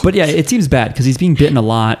 But yeah, it seems bad because he's being bitten a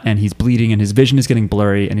lot and he's bleeding and his vision is getting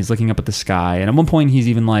blurry and he's looking up at the sky. And at one point he's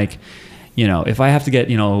even like, if I have to get,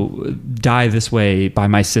 die this way by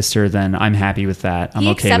my sister, then I'm happy with that. I'm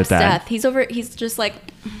okay with that. Death. He's just like,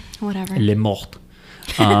 whatever. Le mort.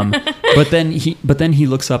 But then he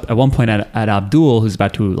looks up at one point at Abdul, who's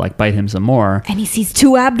about to like bite him some more, and he sees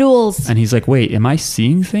two Abduls, and he's like, wait, am I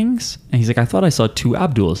seeing things? And he's like, I thought I saw two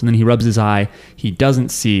Abduls. And then he rubs his eye, he doesn't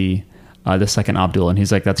see the second Abdul, and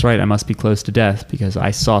he's like, that's right, I must be close to death because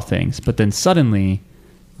I saw things. But then suddenly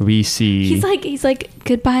we see he's like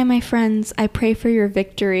goodbye my friends, I pray for your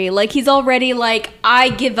victory. Like he's already like, I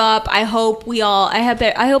give up, I hope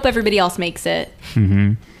everybody else makes it.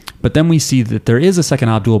 But then we see that there is a second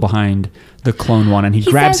Abdul behind the clone one, and he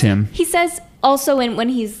grabs him. He says also when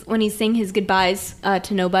he's saying his goodbyes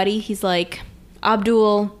to nobody, he's like,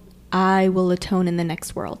 Abdul, I will atone in the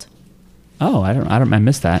next world. Oh, I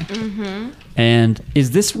missed that. And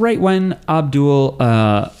is this right when Abdul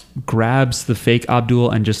grabs the fake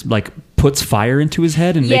Abdul and just like puts fire into his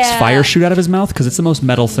head and makes fire shoot out of his mouth? Because it's the most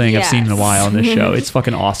metal thing I've seen in a while in this show. It's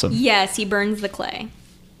fucking awesome. Yes, he burns the clay.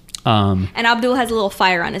 And Abdul has a little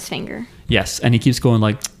fire on his finger. Yes, and he keeps going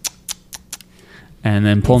like, and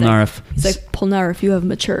then Polnareff... He's like, Polnareff, you have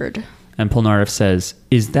matured. And Polnareff says,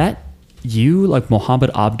 is that you, like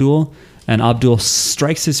Muhammad Abdul? And Abdul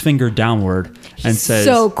strikes his finger downward and says...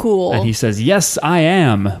 So cool. And he says, yes, I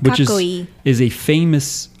am, which is a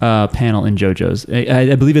famous panel in JoJo's.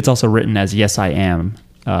 I believe it's also written as yes, I am,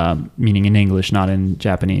 meaning in English, not in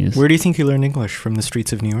Japanese. Where do you think you learned English? From the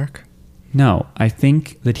streets of New York? No, I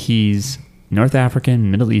think that he's North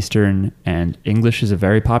African, Middle Eastern, and English is a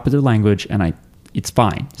very popular language, and it's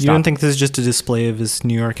fine. You don't think this is just a display of his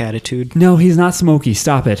New York attitude? No, he's not Smokey.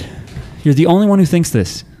 Stop it. You're the only one who thinks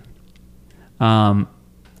this. So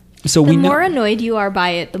the more annoyed you are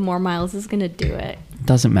by it, the more Miles is going to do it.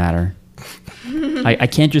 Doesn't matter. I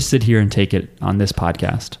can't just sit here and take it on this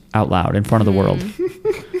podcast out loud in front of the world.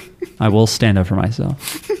 I will stand up for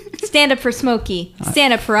myself. Stand up for Smokey.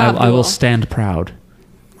 Stand up for Abdul. I will stand proud.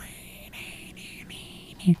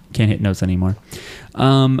 Can't hit notes anymore.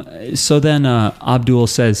 So then Abdul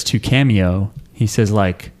says to Cameo, he says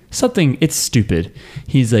like something, it's stupid.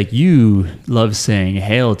 He's like, you love saying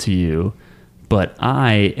hail to you, but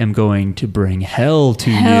I am going to bring hell to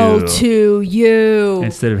you. Hell to you.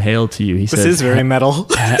 Instead of hail to you. He says, this is very metal.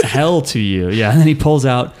 Hell to you. Yeah. And then he pulls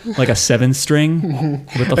out like a 7-string. And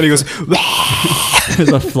he goes... with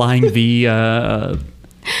a flying V,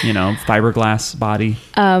 fiberglass body.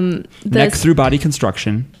 Neck through body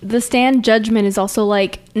construction. The stand judgment is also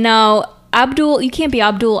like, no, Abdul, you can't be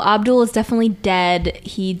Abdul. Abdul is definitely dead.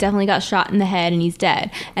 He definitely got shot in the head and he's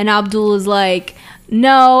dead. And Abdul is like,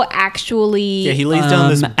 no, actually... Yeah, he lays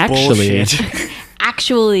down this bullshit.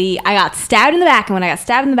 Actually, I got stabbed in the back. And when I got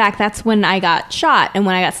stabbed in the back, that's when I got shot. And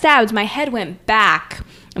when I got stabbed, my head went back.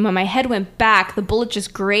 And when my head went back, the bullet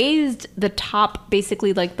just grazed the top,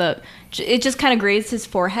 basically it just kind of grazed his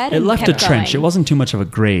forehead. It left a trench. It wasn't too much of a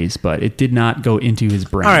graze, but it did not go into his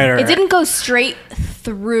brain. All right. It didn't go straight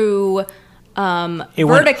through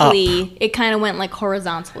vertically. It kind of went like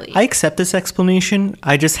horizontally. I accept this explanation.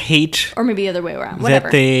 I just hate... Or maybe the other way around. Whatever.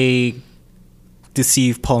 That they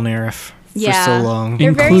deceive Polnareff for so long.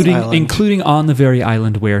 Including on the very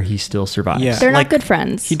island where he still survives. Yeah. They're not good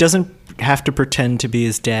friends. He doesn't have to pretend to be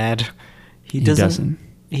his dad. He doesn't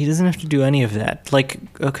have to do any of that. Like,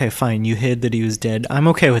 okay, fine, you hid that he was dead. I'm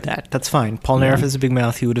okay with that. That's fine. Polnareff has a big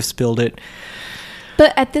mouth. He would have spilled it.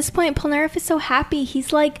 But at this point, Polnareff is so happy.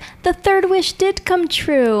 He's like, the third wish did come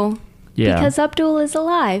true. Yeah. Because Abdul is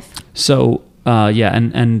alive. So,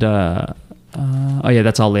 and Oh yeah,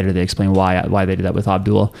 that's all later. They explain why they did that with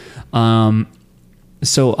Abdul.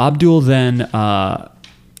 So Abdul then, I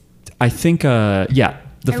think,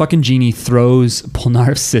 the fucking genie throws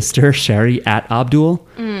Polnareff's sister Sherry at Abdul,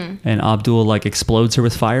 and Abdul like explodes her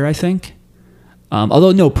with fire, I think.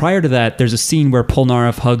 Although no, prior to that, there's a scene where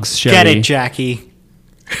Polnareff hugs Sherry. Get it, Jackie.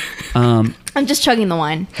 I'm just chugging the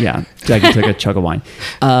wine. Yeah, Jackie took a chug of wine.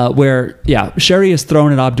 Where Sherry is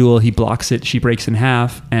thrown at Abdul. He blocks it. She breaks in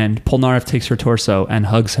half, and Polnareff takes her torso and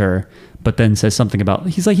hugs her, but then says something about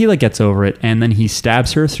he gets over it, and then he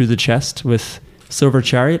stabs her through the chest with Silver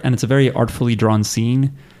Chariot, and it's a very artfully drawn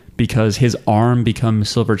scene because his arm becomes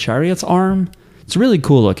Silver Chariot's arm. It's really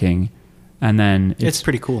cool looking, and then It's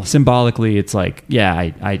pretty cool. Symbolically, it's like,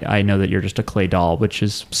 I know that you're just a clay doll, which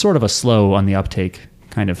is sort of a slow on the uptake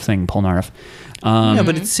kind of thing, Polnareff. Yeah,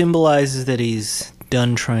 but it symbolizes that he's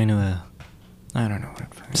done trying to, I don't know.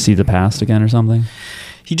 See the past again or something?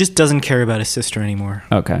 He just doesn't care about his sister anymore.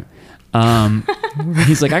 Okay.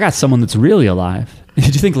 He's like, I got someone that's really alive.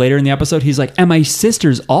 Did you think later in the episode, he's like, and my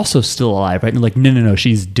sister's also still alive, right? And they're like, no,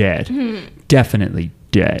 she's dead. Definitely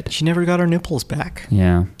dead. She never got her nipples back.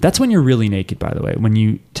 Yeah. That's when you're really naked, by the way. When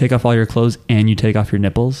you take off all your clothes and you take off your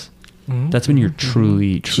nipples, that's when you're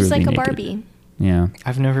truly She's like naked. a Barbie. Yeah.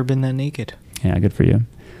 I've never been that naked. Yeah, good for you.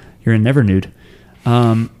 You're a never nude.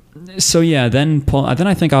 So yeah, then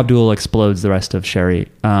I think Abdul explodes the rest of Sherry,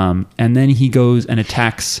 and then he goes and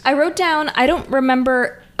attacks. I wrote down. I don't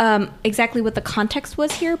remember exactly what the context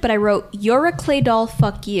was here, but I wrote, "You're a clay doll.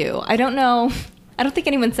 Fuck you." I don't know. I don't think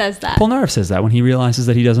anyone says that. Polnareff says that when he realizes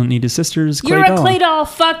that he doesn't need his sister's clay doll. You're a clay doll.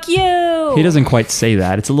 Fuck you. He doesn't quite say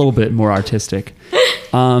that. It's a little bit more artistic.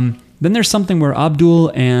 Then there's something where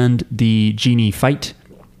Abdul and the genie fight.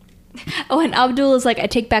 Oh, and Abdul is like, I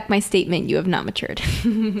take back my statement. You have not matured.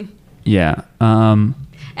 Yeah. And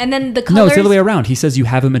then the colors. No, it's the other way around. He says you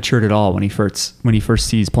haven't matured at all when he first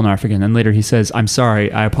sees Polnareff again. And later he says, I'm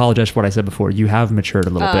sorry. I apologize for what I said before. You have matured a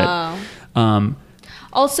little bit.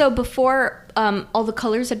 Also, before all the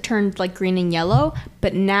colors had turned like green and yellow,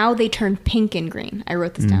 but now they turned pink and green. I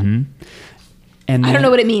wrote this down. And I don't know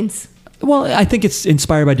what it means. Well, I think it's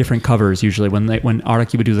inspired by different covers. Usually, when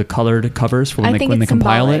Araki would do the colored covers for when they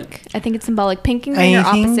compile it. I think it's symbolic. Pink and green are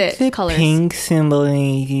opposite colors. Pink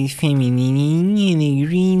symbolizes femininity and the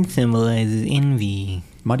green symbolizes envy.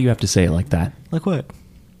 Why do you have to say it like that? Like what?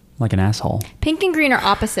 Like an asshole. Pink and green are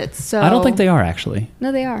opposites. So I don't think they are actually.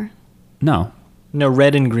 No, they are. No. No,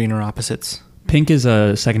 red and green are opposites. Pink is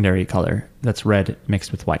a secondary color. That's red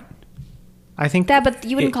mixed with white. I think that, but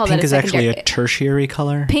you wouldn't call that a secondary. Pink is actually a tertiary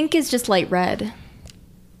color. Pink is just light red.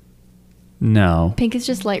 No. Pink is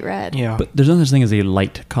just light red. Yeah. But there's no such thing as a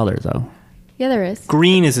light color, though. Yeah, there is.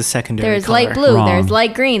 Green is a secondary There's color. light blue. Wrong. There's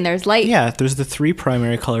light green. There's light... Yeah, there's the three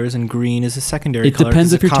primary colors, and green is a secondary color. It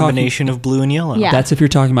depends if you're talking... a combination of blue and yellow. Yeah. That's if you're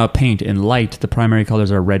talking about paint. In light, the primary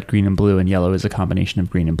colors are red, green, and blue, and yellow is a combination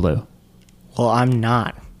of green and blue. Well, I'm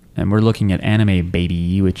not. And we're looking at Anime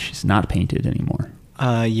Baby, which is not painted anymore.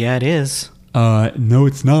 Yeah, it is. No,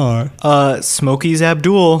 it's not. Smokey's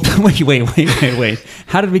Abdul. Wait.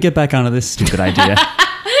 How did we get back onto this stupid idea?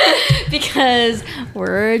 Because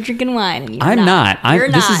we're drinking wine and you're I'm not.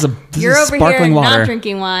 You're this not. You're is over sparkling here water. not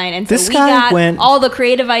drinking wine, and so This we guy got all the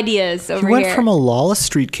creative ideas over He went here. from a lawless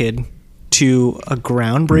street kid to a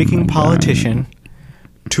groundbreaking politician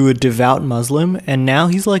to a devout Muslim, and now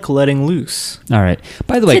he's like letting loose. All right.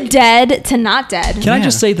 By the way, to dead to not dead. Can I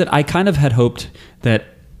just say that I kind of had hoped that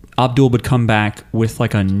Abdul would come back with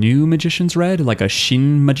like a new Magician's Red, like a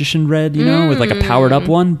Shin Magician Red, with like a powered up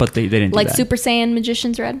one, but they didn't like do that. Super Saiyan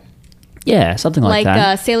Magician's Red? Yeah, something like that.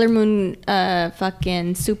 Like Sailor Moon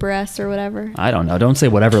fucking Super S or whatever. I don't know. Don't say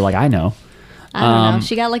whatever like I know. I don't know.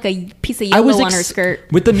 She got like a piece of yellow on her skirt.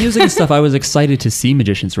 With the music and stuff, I was excited to see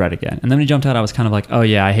Magician's Red again. And then when he jumped out, I was kind of like, oh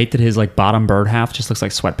yeah, I hate that his like bottom bird half just looks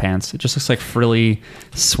like sweatpants. It just looks like frilly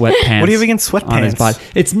sweatpants. What do you have against sweatpants? On his body.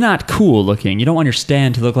 It's not cool looking. You don't want your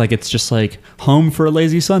stand to look like it's just like home for a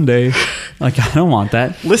lazy Sunday. Like, I don't want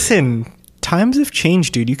that. Listen, times have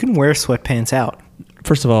changed, dude. You can wear sweatpants out.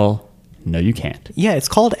 First of all, no, you can't. Yeah, it's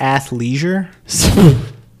called athleisure.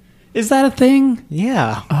 Is that a thing?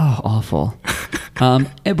 Yeah. Oh, awful.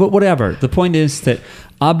 But whatever. The point is that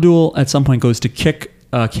Abdul at some point goes to kick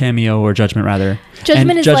Cameo or Judgment rather.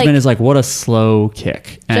 Judgment is like, what a slow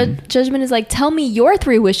kick. And Judgment is like, tell me your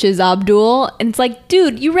 3 wishes, Abdul. And it's like,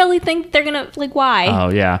 dude, you really think they're gonna like why? Oh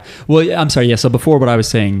yeah. Well, I'm sorry. Yeah. So before what I was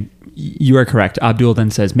saying, you are correct. Abdul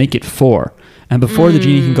then says, make it 4, and before the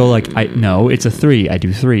genie can go like, no, it's a 3. I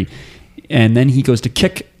do 3, and then he goes to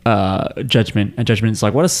kick Judgment, and Judgment is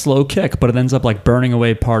like, what a slow kick, but it ends up like burning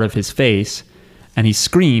away part of his face. and he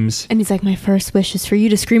screams. And he's like, my first wish is for you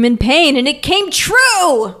to scream in pain, and it came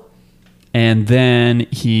true! And then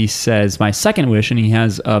he says, my second wish, and he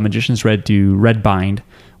has a magician's red do red bind,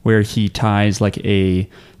 where he ties like a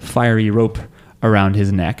fiery rope around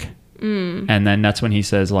his neck. And then that's when he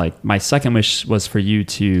says, like, my second wish was for you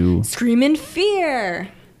to scream in fear.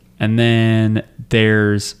 And then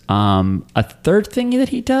there's a third thing that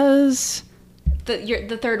he does.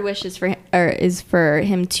 The third wish is for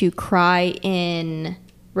him to cry in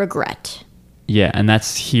regret. Yeah, and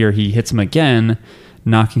that's here. He hits him again,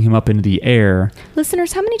 knocking him up into the air.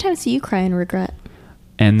 Listeners, how many times do you cry in regret?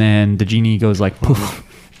 And then the genie goes like poof,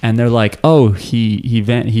 and they're like, "Oh,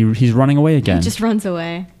 he's running away again." He just runs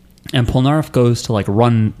away. And Polnareff goes to like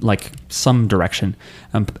run like some direction,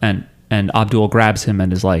 and Abdul grabs him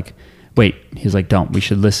and is like, "Wait." He's like, "Don't. We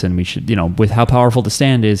should listen. We should, with how powerful the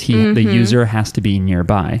stand is, the user has to be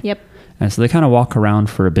nearby." Yep. And so they kind of walk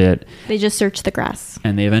around for a bit. They just search the grass.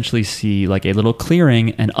 And they eventually see like a little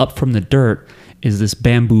clearing, and up from the dirt is this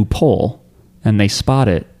bamboo pole, and they spot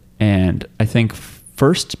it. And I think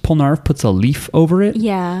first Polnareff puts a leaf over it.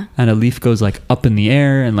 Yeah. And a leaf goes like up in the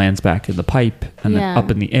air and lands back in the pipe, and then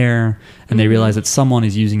up in the air. And they realize that someone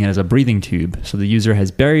is using it as a breathing tube. So the user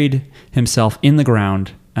has buried himself in the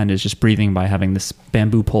ground and is just breathing by having this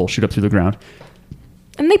bamboo pole shoot up through the ground.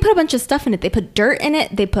 And they put a bunch of stuff in it. They put dirt in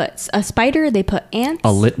it. They put a spider. They put ants.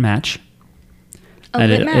 A lit match.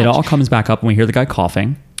 It all comes back up, and we hear the guy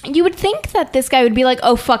coughing. You would think that this guy would be like,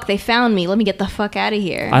 oh, fuck, they found me. Let me get the fuck out of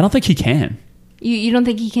here. I don't think he can. You don't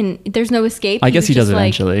think he can? There's no escape? I guess he does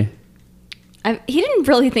eventually. He didn't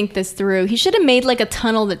really think this through. He should have made like a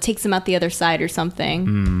tunnel that takes him out the other side or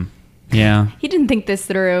something. Yeah. He didn't think this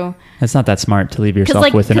through. It's not that smart to leave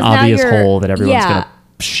yourself with an obvious hole that everyone's going to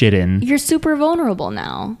shit in. You're super vulnerable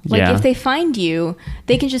now. Like if they find you,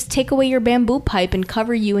 they can just take away your bamboo pipe and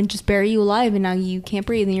cover you and just bury you alive, and now you can't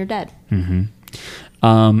breathe and you're dead.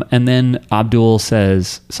 Mm-hmm. And then Abdul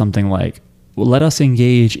says something like, well, let us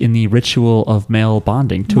engage in the ritual of male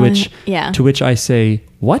bonding, to which I say,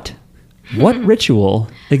 what? What ritual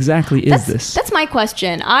exactly is this? That's my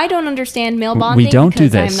question. I don't understand male bonding. We don't do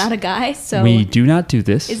this. I'm not a guy, so we do not do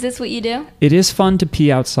this. Is this what you do? It is fun to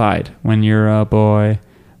pee outside when you're a boy,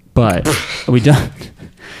 but we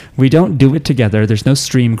don't do it together. There's no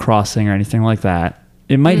stream crossing or anything like that.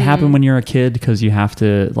 It might happen when you're a kid because you have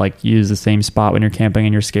to like use the same spot when you're camping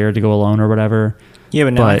and you're scared to go alone or whatever. Yeah,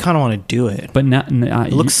 but now I kind of want to do it. But now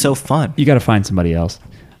it looks so fun. You got to find somebody else.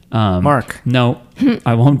 Mark. No,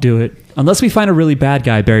 I won't do it unless we find a really bad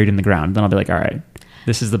guy buried in the ground. Then I'll be like, all right,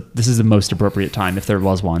 this is the most appropriate time if there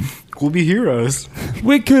was one. We'll be heroes.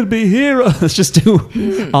 We could be heroes. Let's just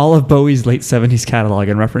do all of Bowie's late 70s catalog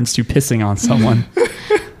in reference to pissing on someone.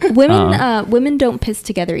 Women don't piss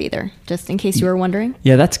together either, just in case you were wondering.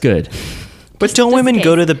 Yeah, that's good. But don't women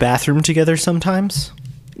go to the bathroom together sometimes?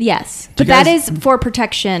 Yes, but that is for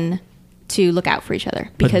protection, to look out for each other,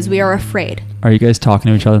 because we are afraid. Are you guys talking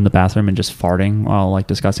to each other in the bathroom and just farting while like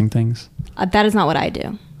discussing things? That is not what I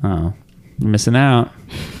do. Oh, you're missing out.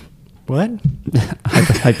 What?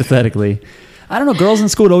 Hypothetically. I don't know. Girls in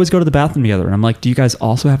school would always go to the bathroom together. And I'm like, do you guys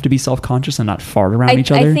also have to be self-conscious and not fart around each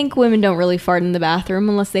other? I think women don't really fart in the bathroom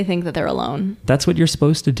unless they think that they're alone. That's what you're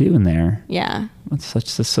supposed to do in there. Yeah. That's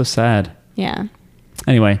so sad. Yeah.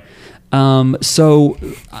 Anyway, so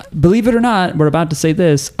believe it or not, we're about to say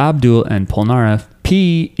this. Abdul and Polnareff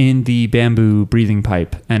pee in the bamboo breathing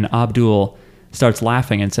pipe. And Abdul starts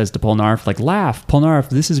laughing and says to Polnareff, like, laugh. Polnareff,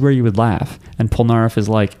 this is where you would laugh. And Polnareff is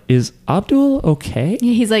like, is Abdul okay?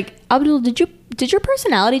 Yeah, he's like, Abdul, did your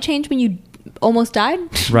personality change when you almost died?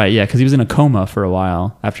 Right, yeah, because he was in a coma for a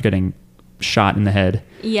while after getting shot in the head.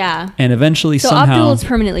 Yeah. And eventually somehow... So Abdul is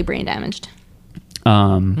permanently brain damaged.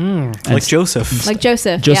 Like Joseph. Like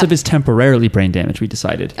Joseph. Joseph is temporarily brain damaged, we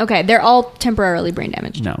decided. Okay, they're all temporarily brain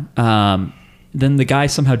damaged. No. Then the guy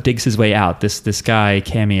somehow digs his way out. This guy,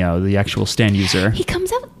 Cameo, the actual stand user. He comes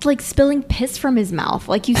out like spilling piss from his mouth.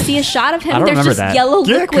 Like you see a shot of him. I don't There's remember just that. yellow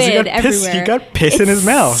liquid everywhere. He got piss in his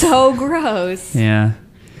mouth. So gross. Yeah.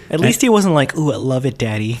 At least he wasn't like, ooh, I love it,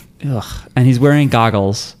 daddy. Ugh. And he's wearing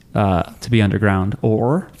goggles to be underground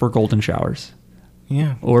or for golden showers.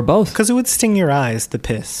 Yeah. Or both. Because it would sting your eyes, the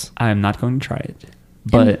piss. I'm not going to try it.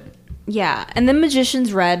 But... And the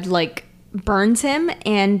Magician's Red, like... burns him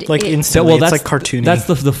and like instantly. It's like cartoony. That's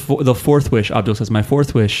the fourth wish. Abdul says, my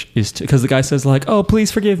fourth wish is to, because the guy says like, oh,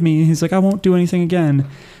 please forgive me. He's like, I won't do anything again.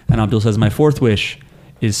 And Abdul says, my fourth wish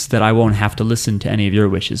is that I won't have to listen to any of your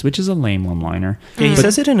wishes, which is a lame one-liner. Yeah, he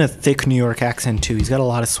says it in a thick New York accent too. He's got a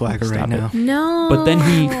lot of swagger right now. No. But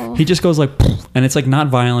then he just goes like, and it's like not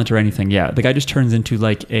violent or anything. Yeah, the guy just turns into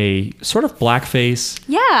like a sort of blackface.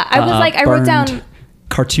 Yeah, I was like, I wrote down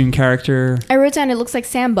cartoon character. I wrote down it looks like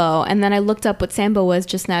Sambo, and then I looked up what Sambo was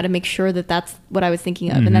just now to make sure that that's what I was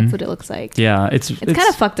thinking of, and that's what it looks like. Yeah, it's kind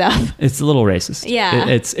of fucked up. It's a little racist. Yeah,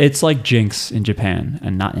 it's like Jinx in Japan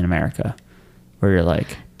and not in America, where you're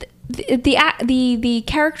like the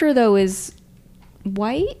character though is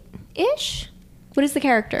white-ish. What is the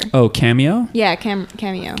character? Oh, Cameo? Yeah,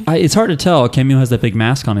 Cameo. It's hard to tell. Cameo has that big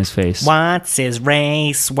mask on his face. What's his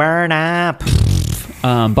race? Word up.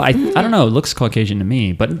 But I don't know. It looks Caucasian to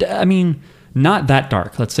me. But I mean, not that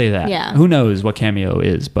dark. Let's say that. Yeah. Who knows what Cameo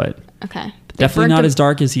is? But okay. Definitely not as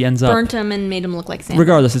dark as he ends up. Burnt him and made him look like Sambo.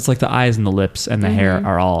 Regardless, it's like the eyes and the lips and the hair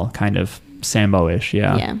are all kind of Sambo-ish.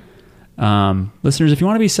 Yeah. Yeah. Listeners, if you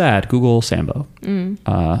want to be sad, Google Sambo.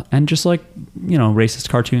 And just like, racist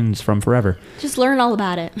cartoons from forever. Just learn all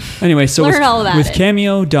about it. Anyway, so learn all about with it.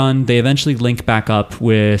 Cameo done, they eventually link back up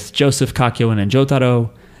with Joseph, Kakyoin, and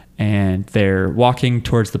Jotaro, and they're walking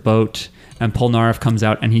towards the boat, and Polnareff comes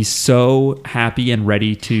out, and he's so happy and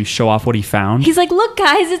ready to show off what he found. He's like, look,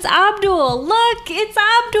 guys, it's Abdul. Look, it's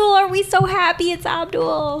Abdul. Are we so happy it's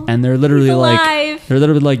Abdul? And they're literally He's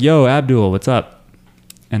alive. like, yo, Abdul, what's up?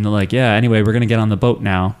 And they're like, yeah, anyway, we're going to get on the boat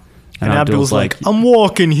now. And Abdul's like, I'm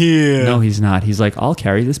walking here. No, he's not. He's like, I'll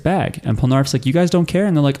carry this bag. And Polnareff's like, you guys don't care?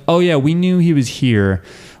 And they're like, oh, yeah, we knew he was here.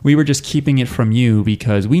 We were just keeping it from you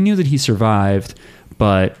because we knew that he survived.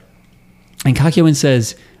 But, and Kakyoin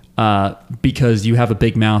says, because you have a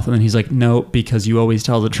big mouth. And then he's like, no, because you always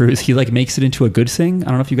tell the truth. He like makes it into a good thing. I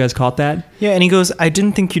don't know if you guys caught that. Yeah, and he goes, I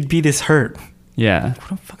didn't think you'd be this hurt. Yeah.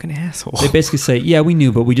 What a fucking asshole. They basically say, yeah, we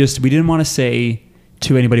knew, but we didn't want to say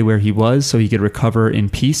to anybody where he was so he could recover in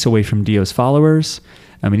peace away from Dio's followers.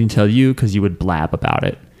 And we didn't tell you because you would blab about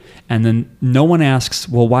it. And then no one asks,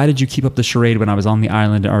 well, why did you keep up the charade when I was on the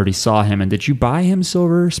island and already saw him? And did you buy him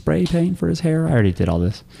silver spray paint for his hair? I already did all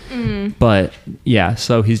this. But yeah,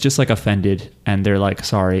 so he's just like offended and they're like,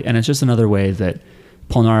 sorry. And it's just another way that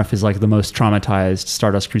Polnareff is like the most traumatized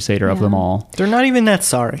Stardust Crusader of them all. They're not even that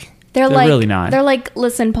sorry. They're like, really not. They're like,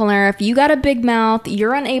 listen, Polnareff, you got a big mouth.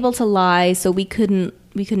 You're unable to lie, so we couldn't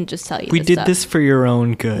just tell you. We did this for your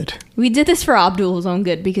own good. We did this for Abdul's own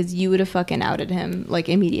good because you would have fucking outed him like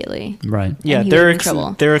immediately. Right. Yeah. Their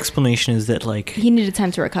explanation is that like he needed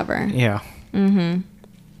time to recover. Yeah.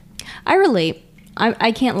 I relate.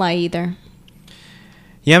 I can't lie either.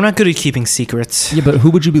 Yeah, I'm not good at keeping secrets. Yeah, but who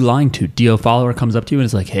would you be lying to? Dio follower comes up to you and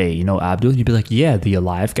is like, hey, you know Abdul? And you'd be like, yeah, the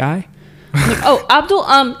alive guy. Like, oh, Abdul,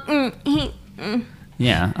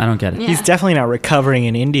 Yeah, I don't get it. Yeah. He's definitely not recovering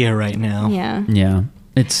in India right now. Yeah. Yeah.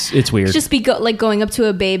 It's weird. Just be going up to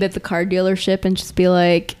a babe at the car dealership and just be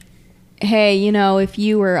like, hey, if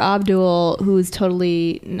you were Abdul, who's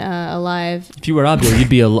totally alive. If you were Abdul, you'd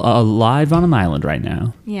be alive on an island right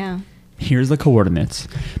now. Yeah. Here's the coordinates.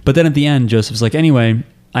 But then at the end, Joseph's like, anyway,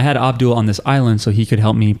 I had Abdul on this island so he could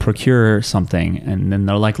help me procure something. And then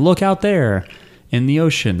they're like, look out there in the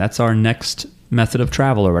ocean. That's our next method of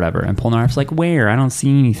travel or whatever. And Polnareff's like, where? I don't see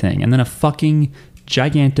anything. And then a fucking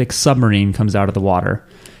gigantic submarine comes out of the water.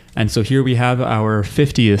 And so here we have our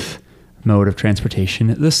 50th mode of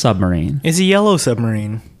transportation, the submarine. It's a yellow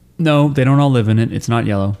submarine. No, they don't all live in it. It's not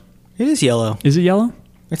yellow. It is yellow. Is it yellow?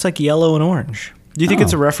 It's like yellow and orange. Do you think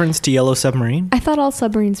it's a reference to Yellow Submarine? I thought all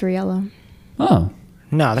submarines were yellow. Oh.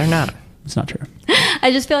 No, they're not. It's not true.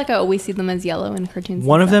 I just feel like I always see them as yellow in cartoons.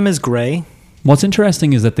 One of them is gray. What's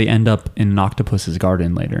interesting is that they end up in an octopus's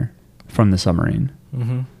garden later from the submarine.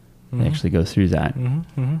 They actually go through that. And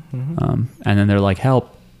then they're like,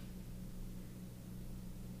 help.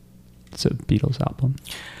 It's a Beatles album.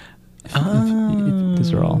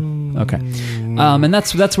 These are all. Okay. And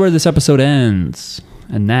that's where this episode ends.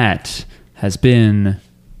 And that has been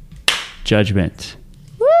Judgment.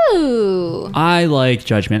 Woo! I like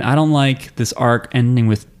Judgment. I don't like this arc ending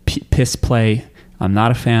with piss play. I'm not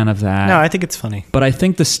a fan of that. No, I think it's funny. But I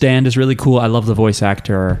think the stand is really cool. I love the voice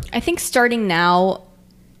actor. I think starting now,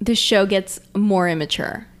 the show gets more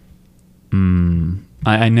immature.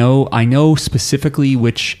 I know specifically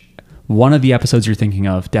which one of the episodes you're thinking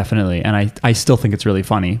of, definitely. And I still think it's really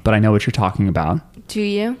funny, but I know what you're talking about. Do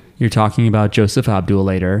you? You're talking about Joseph Abdul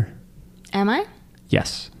later. Am I?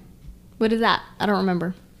 Yes. What is that? I don't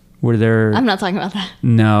remember. Were there... I'm not talking about that.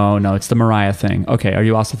 No, it's the Mariah thing. Okay, are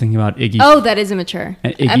you also thinking about Iggy? Oh, that is immature.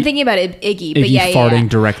 I'm thinking about Iggy, but yeah, farting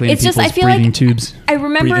directly in people's breathing tubes. I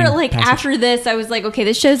remember, after this, I was like, okay,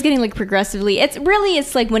 this show's getting, progressively...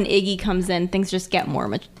 It's like when Iggy comes in, things just get more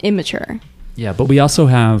immature. Yeah, but we also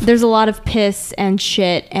have... There's a lot of piss and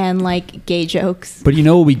shit and like gay jokes. But you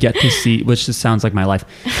know what we get to see, which just sounds like my life.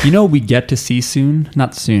 You know what we get to see soon?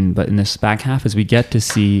 Not soon, but in this back half is we get to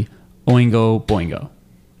see Oingo Boingo.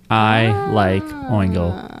 I like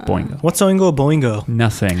Oingo Boingo. What's Oingo Boingo?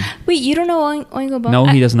 Nothing. Wait, you don't know Oingo Boingo? No,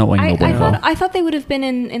 he doesn't know Oingo Boingo. I thought they would have been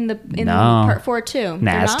in No. part 4 too.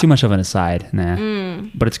 Nah, They're it's not? too much of an aside. Nah.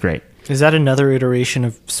 But it's great. Is that another iteration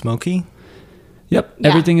of Smokey? Yep, Yeah.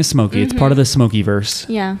 everything is Smokey. It's part of the Smokey verse.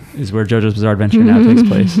 Yeah. Is where JoJo's Bizarre Adventure now takes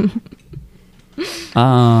place.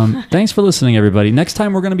 Thanks for listening, everybody. Next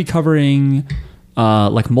time we're going to be covering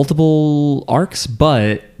like multiple arcs,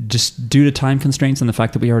 but just due to time constraints and the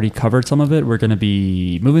fact that we already covered some of it, we're going to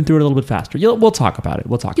be moving through it a little bit faster. We'll talk about it.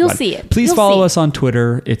 You'll see it. Please You'll follow see. us on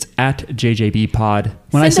Twitter. It's at JJBpod.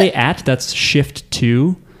 When I say at, that's shift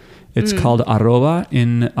 2. It's called arroba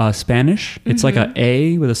in Spanish. It's like a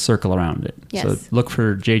A with a circle around it. Yes. So look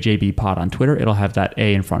for JJB Pod on Twitter. It'll have that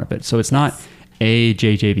A in front of it. So it's not a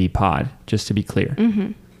JJB Pod, just to be clear.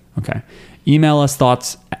 Okay. Email us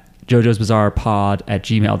thoughts at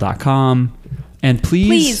jojosbizarrepod@gmail.com. And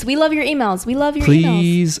Please, we love your emails. We love your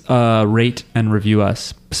emails. please rate and review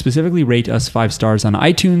us. Specifically, rate us 5 stars on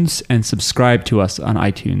iTunes and subscribe to us on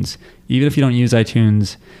iTunes. Even if you don't use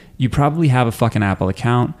iTunes, you probably have a fucking Apple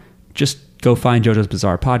account. Just go find JoJo's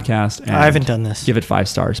Bizarre Podcast and I haven't done this. give it 5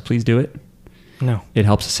 stars. Please do it. No. It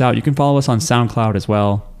helps us out. You can follow us on SoundCloud as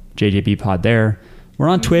well. JJB Pod there. We're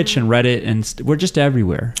on Twitch and Reddit, and we're just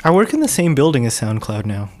everywhere. I work in the same building as SoundCloud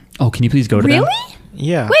now. Oh, can you please go to them? Really?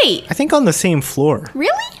 Yeah. Wait. I think on the same floor.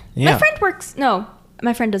 Really? Yeah. My friend works. No,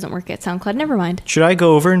 my friend doesn't work at SoundCloud. Never mind. Should I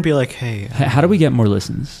go over and be like, hey, How do we get more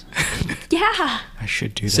listens? Yeah. I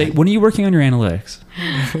should do Say, that? when are you working on your analytics?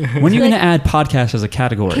 When are you going to add podcast as a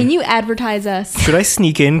category? Can you advertise us? Should I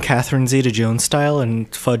sneak in Catherine Zeta-Jones style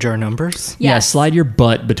and fudge our numbers? Yeah, Yes. slide your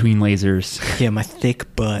butt between lasers. Yeah, my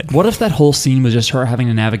thick butt. What if that whole scene was just her having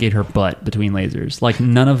to navigate her butt between lasers? Like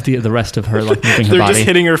none of the rest of her like moving her They're body. just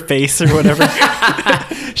hitting her face or whatever.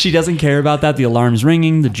 She doesn't care about that. The alarm's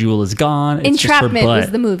ringing. The jewel is gone. It's Entrapment just her butt.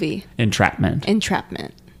 was the movie. Entrapment.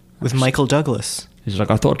 Entrapment. With Michael Douglas. He's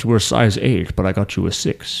like, I thought you were a size 8, but I got you a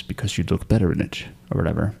 6 because you'd look better in it, or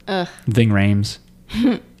whatever. Ugh. Ving Rhames.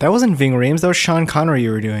 That wasn't Ving Rhames. That was Sean Connery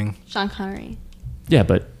you were doing. Sean Connery. Yeah,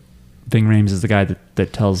 but Ving Rhames is the guy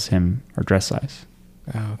that tells him her dress size.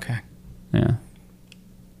 Oh, okay. Yeah.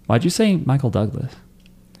 Why'd you say Michael Douglas?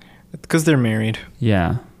 Because they're married.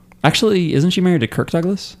 Yeah. Actually, isn't she married to Kirk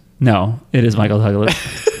Douglas? No, it is Michael Douglas.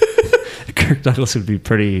 Kirk Douglas would be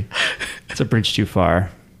pretty... It's a bridge too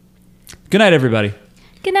far. Good night, everybody.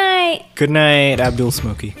 Good night. Good night, Abdul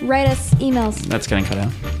Smokey. Write us emails. That's getting cut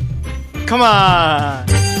out. Come on!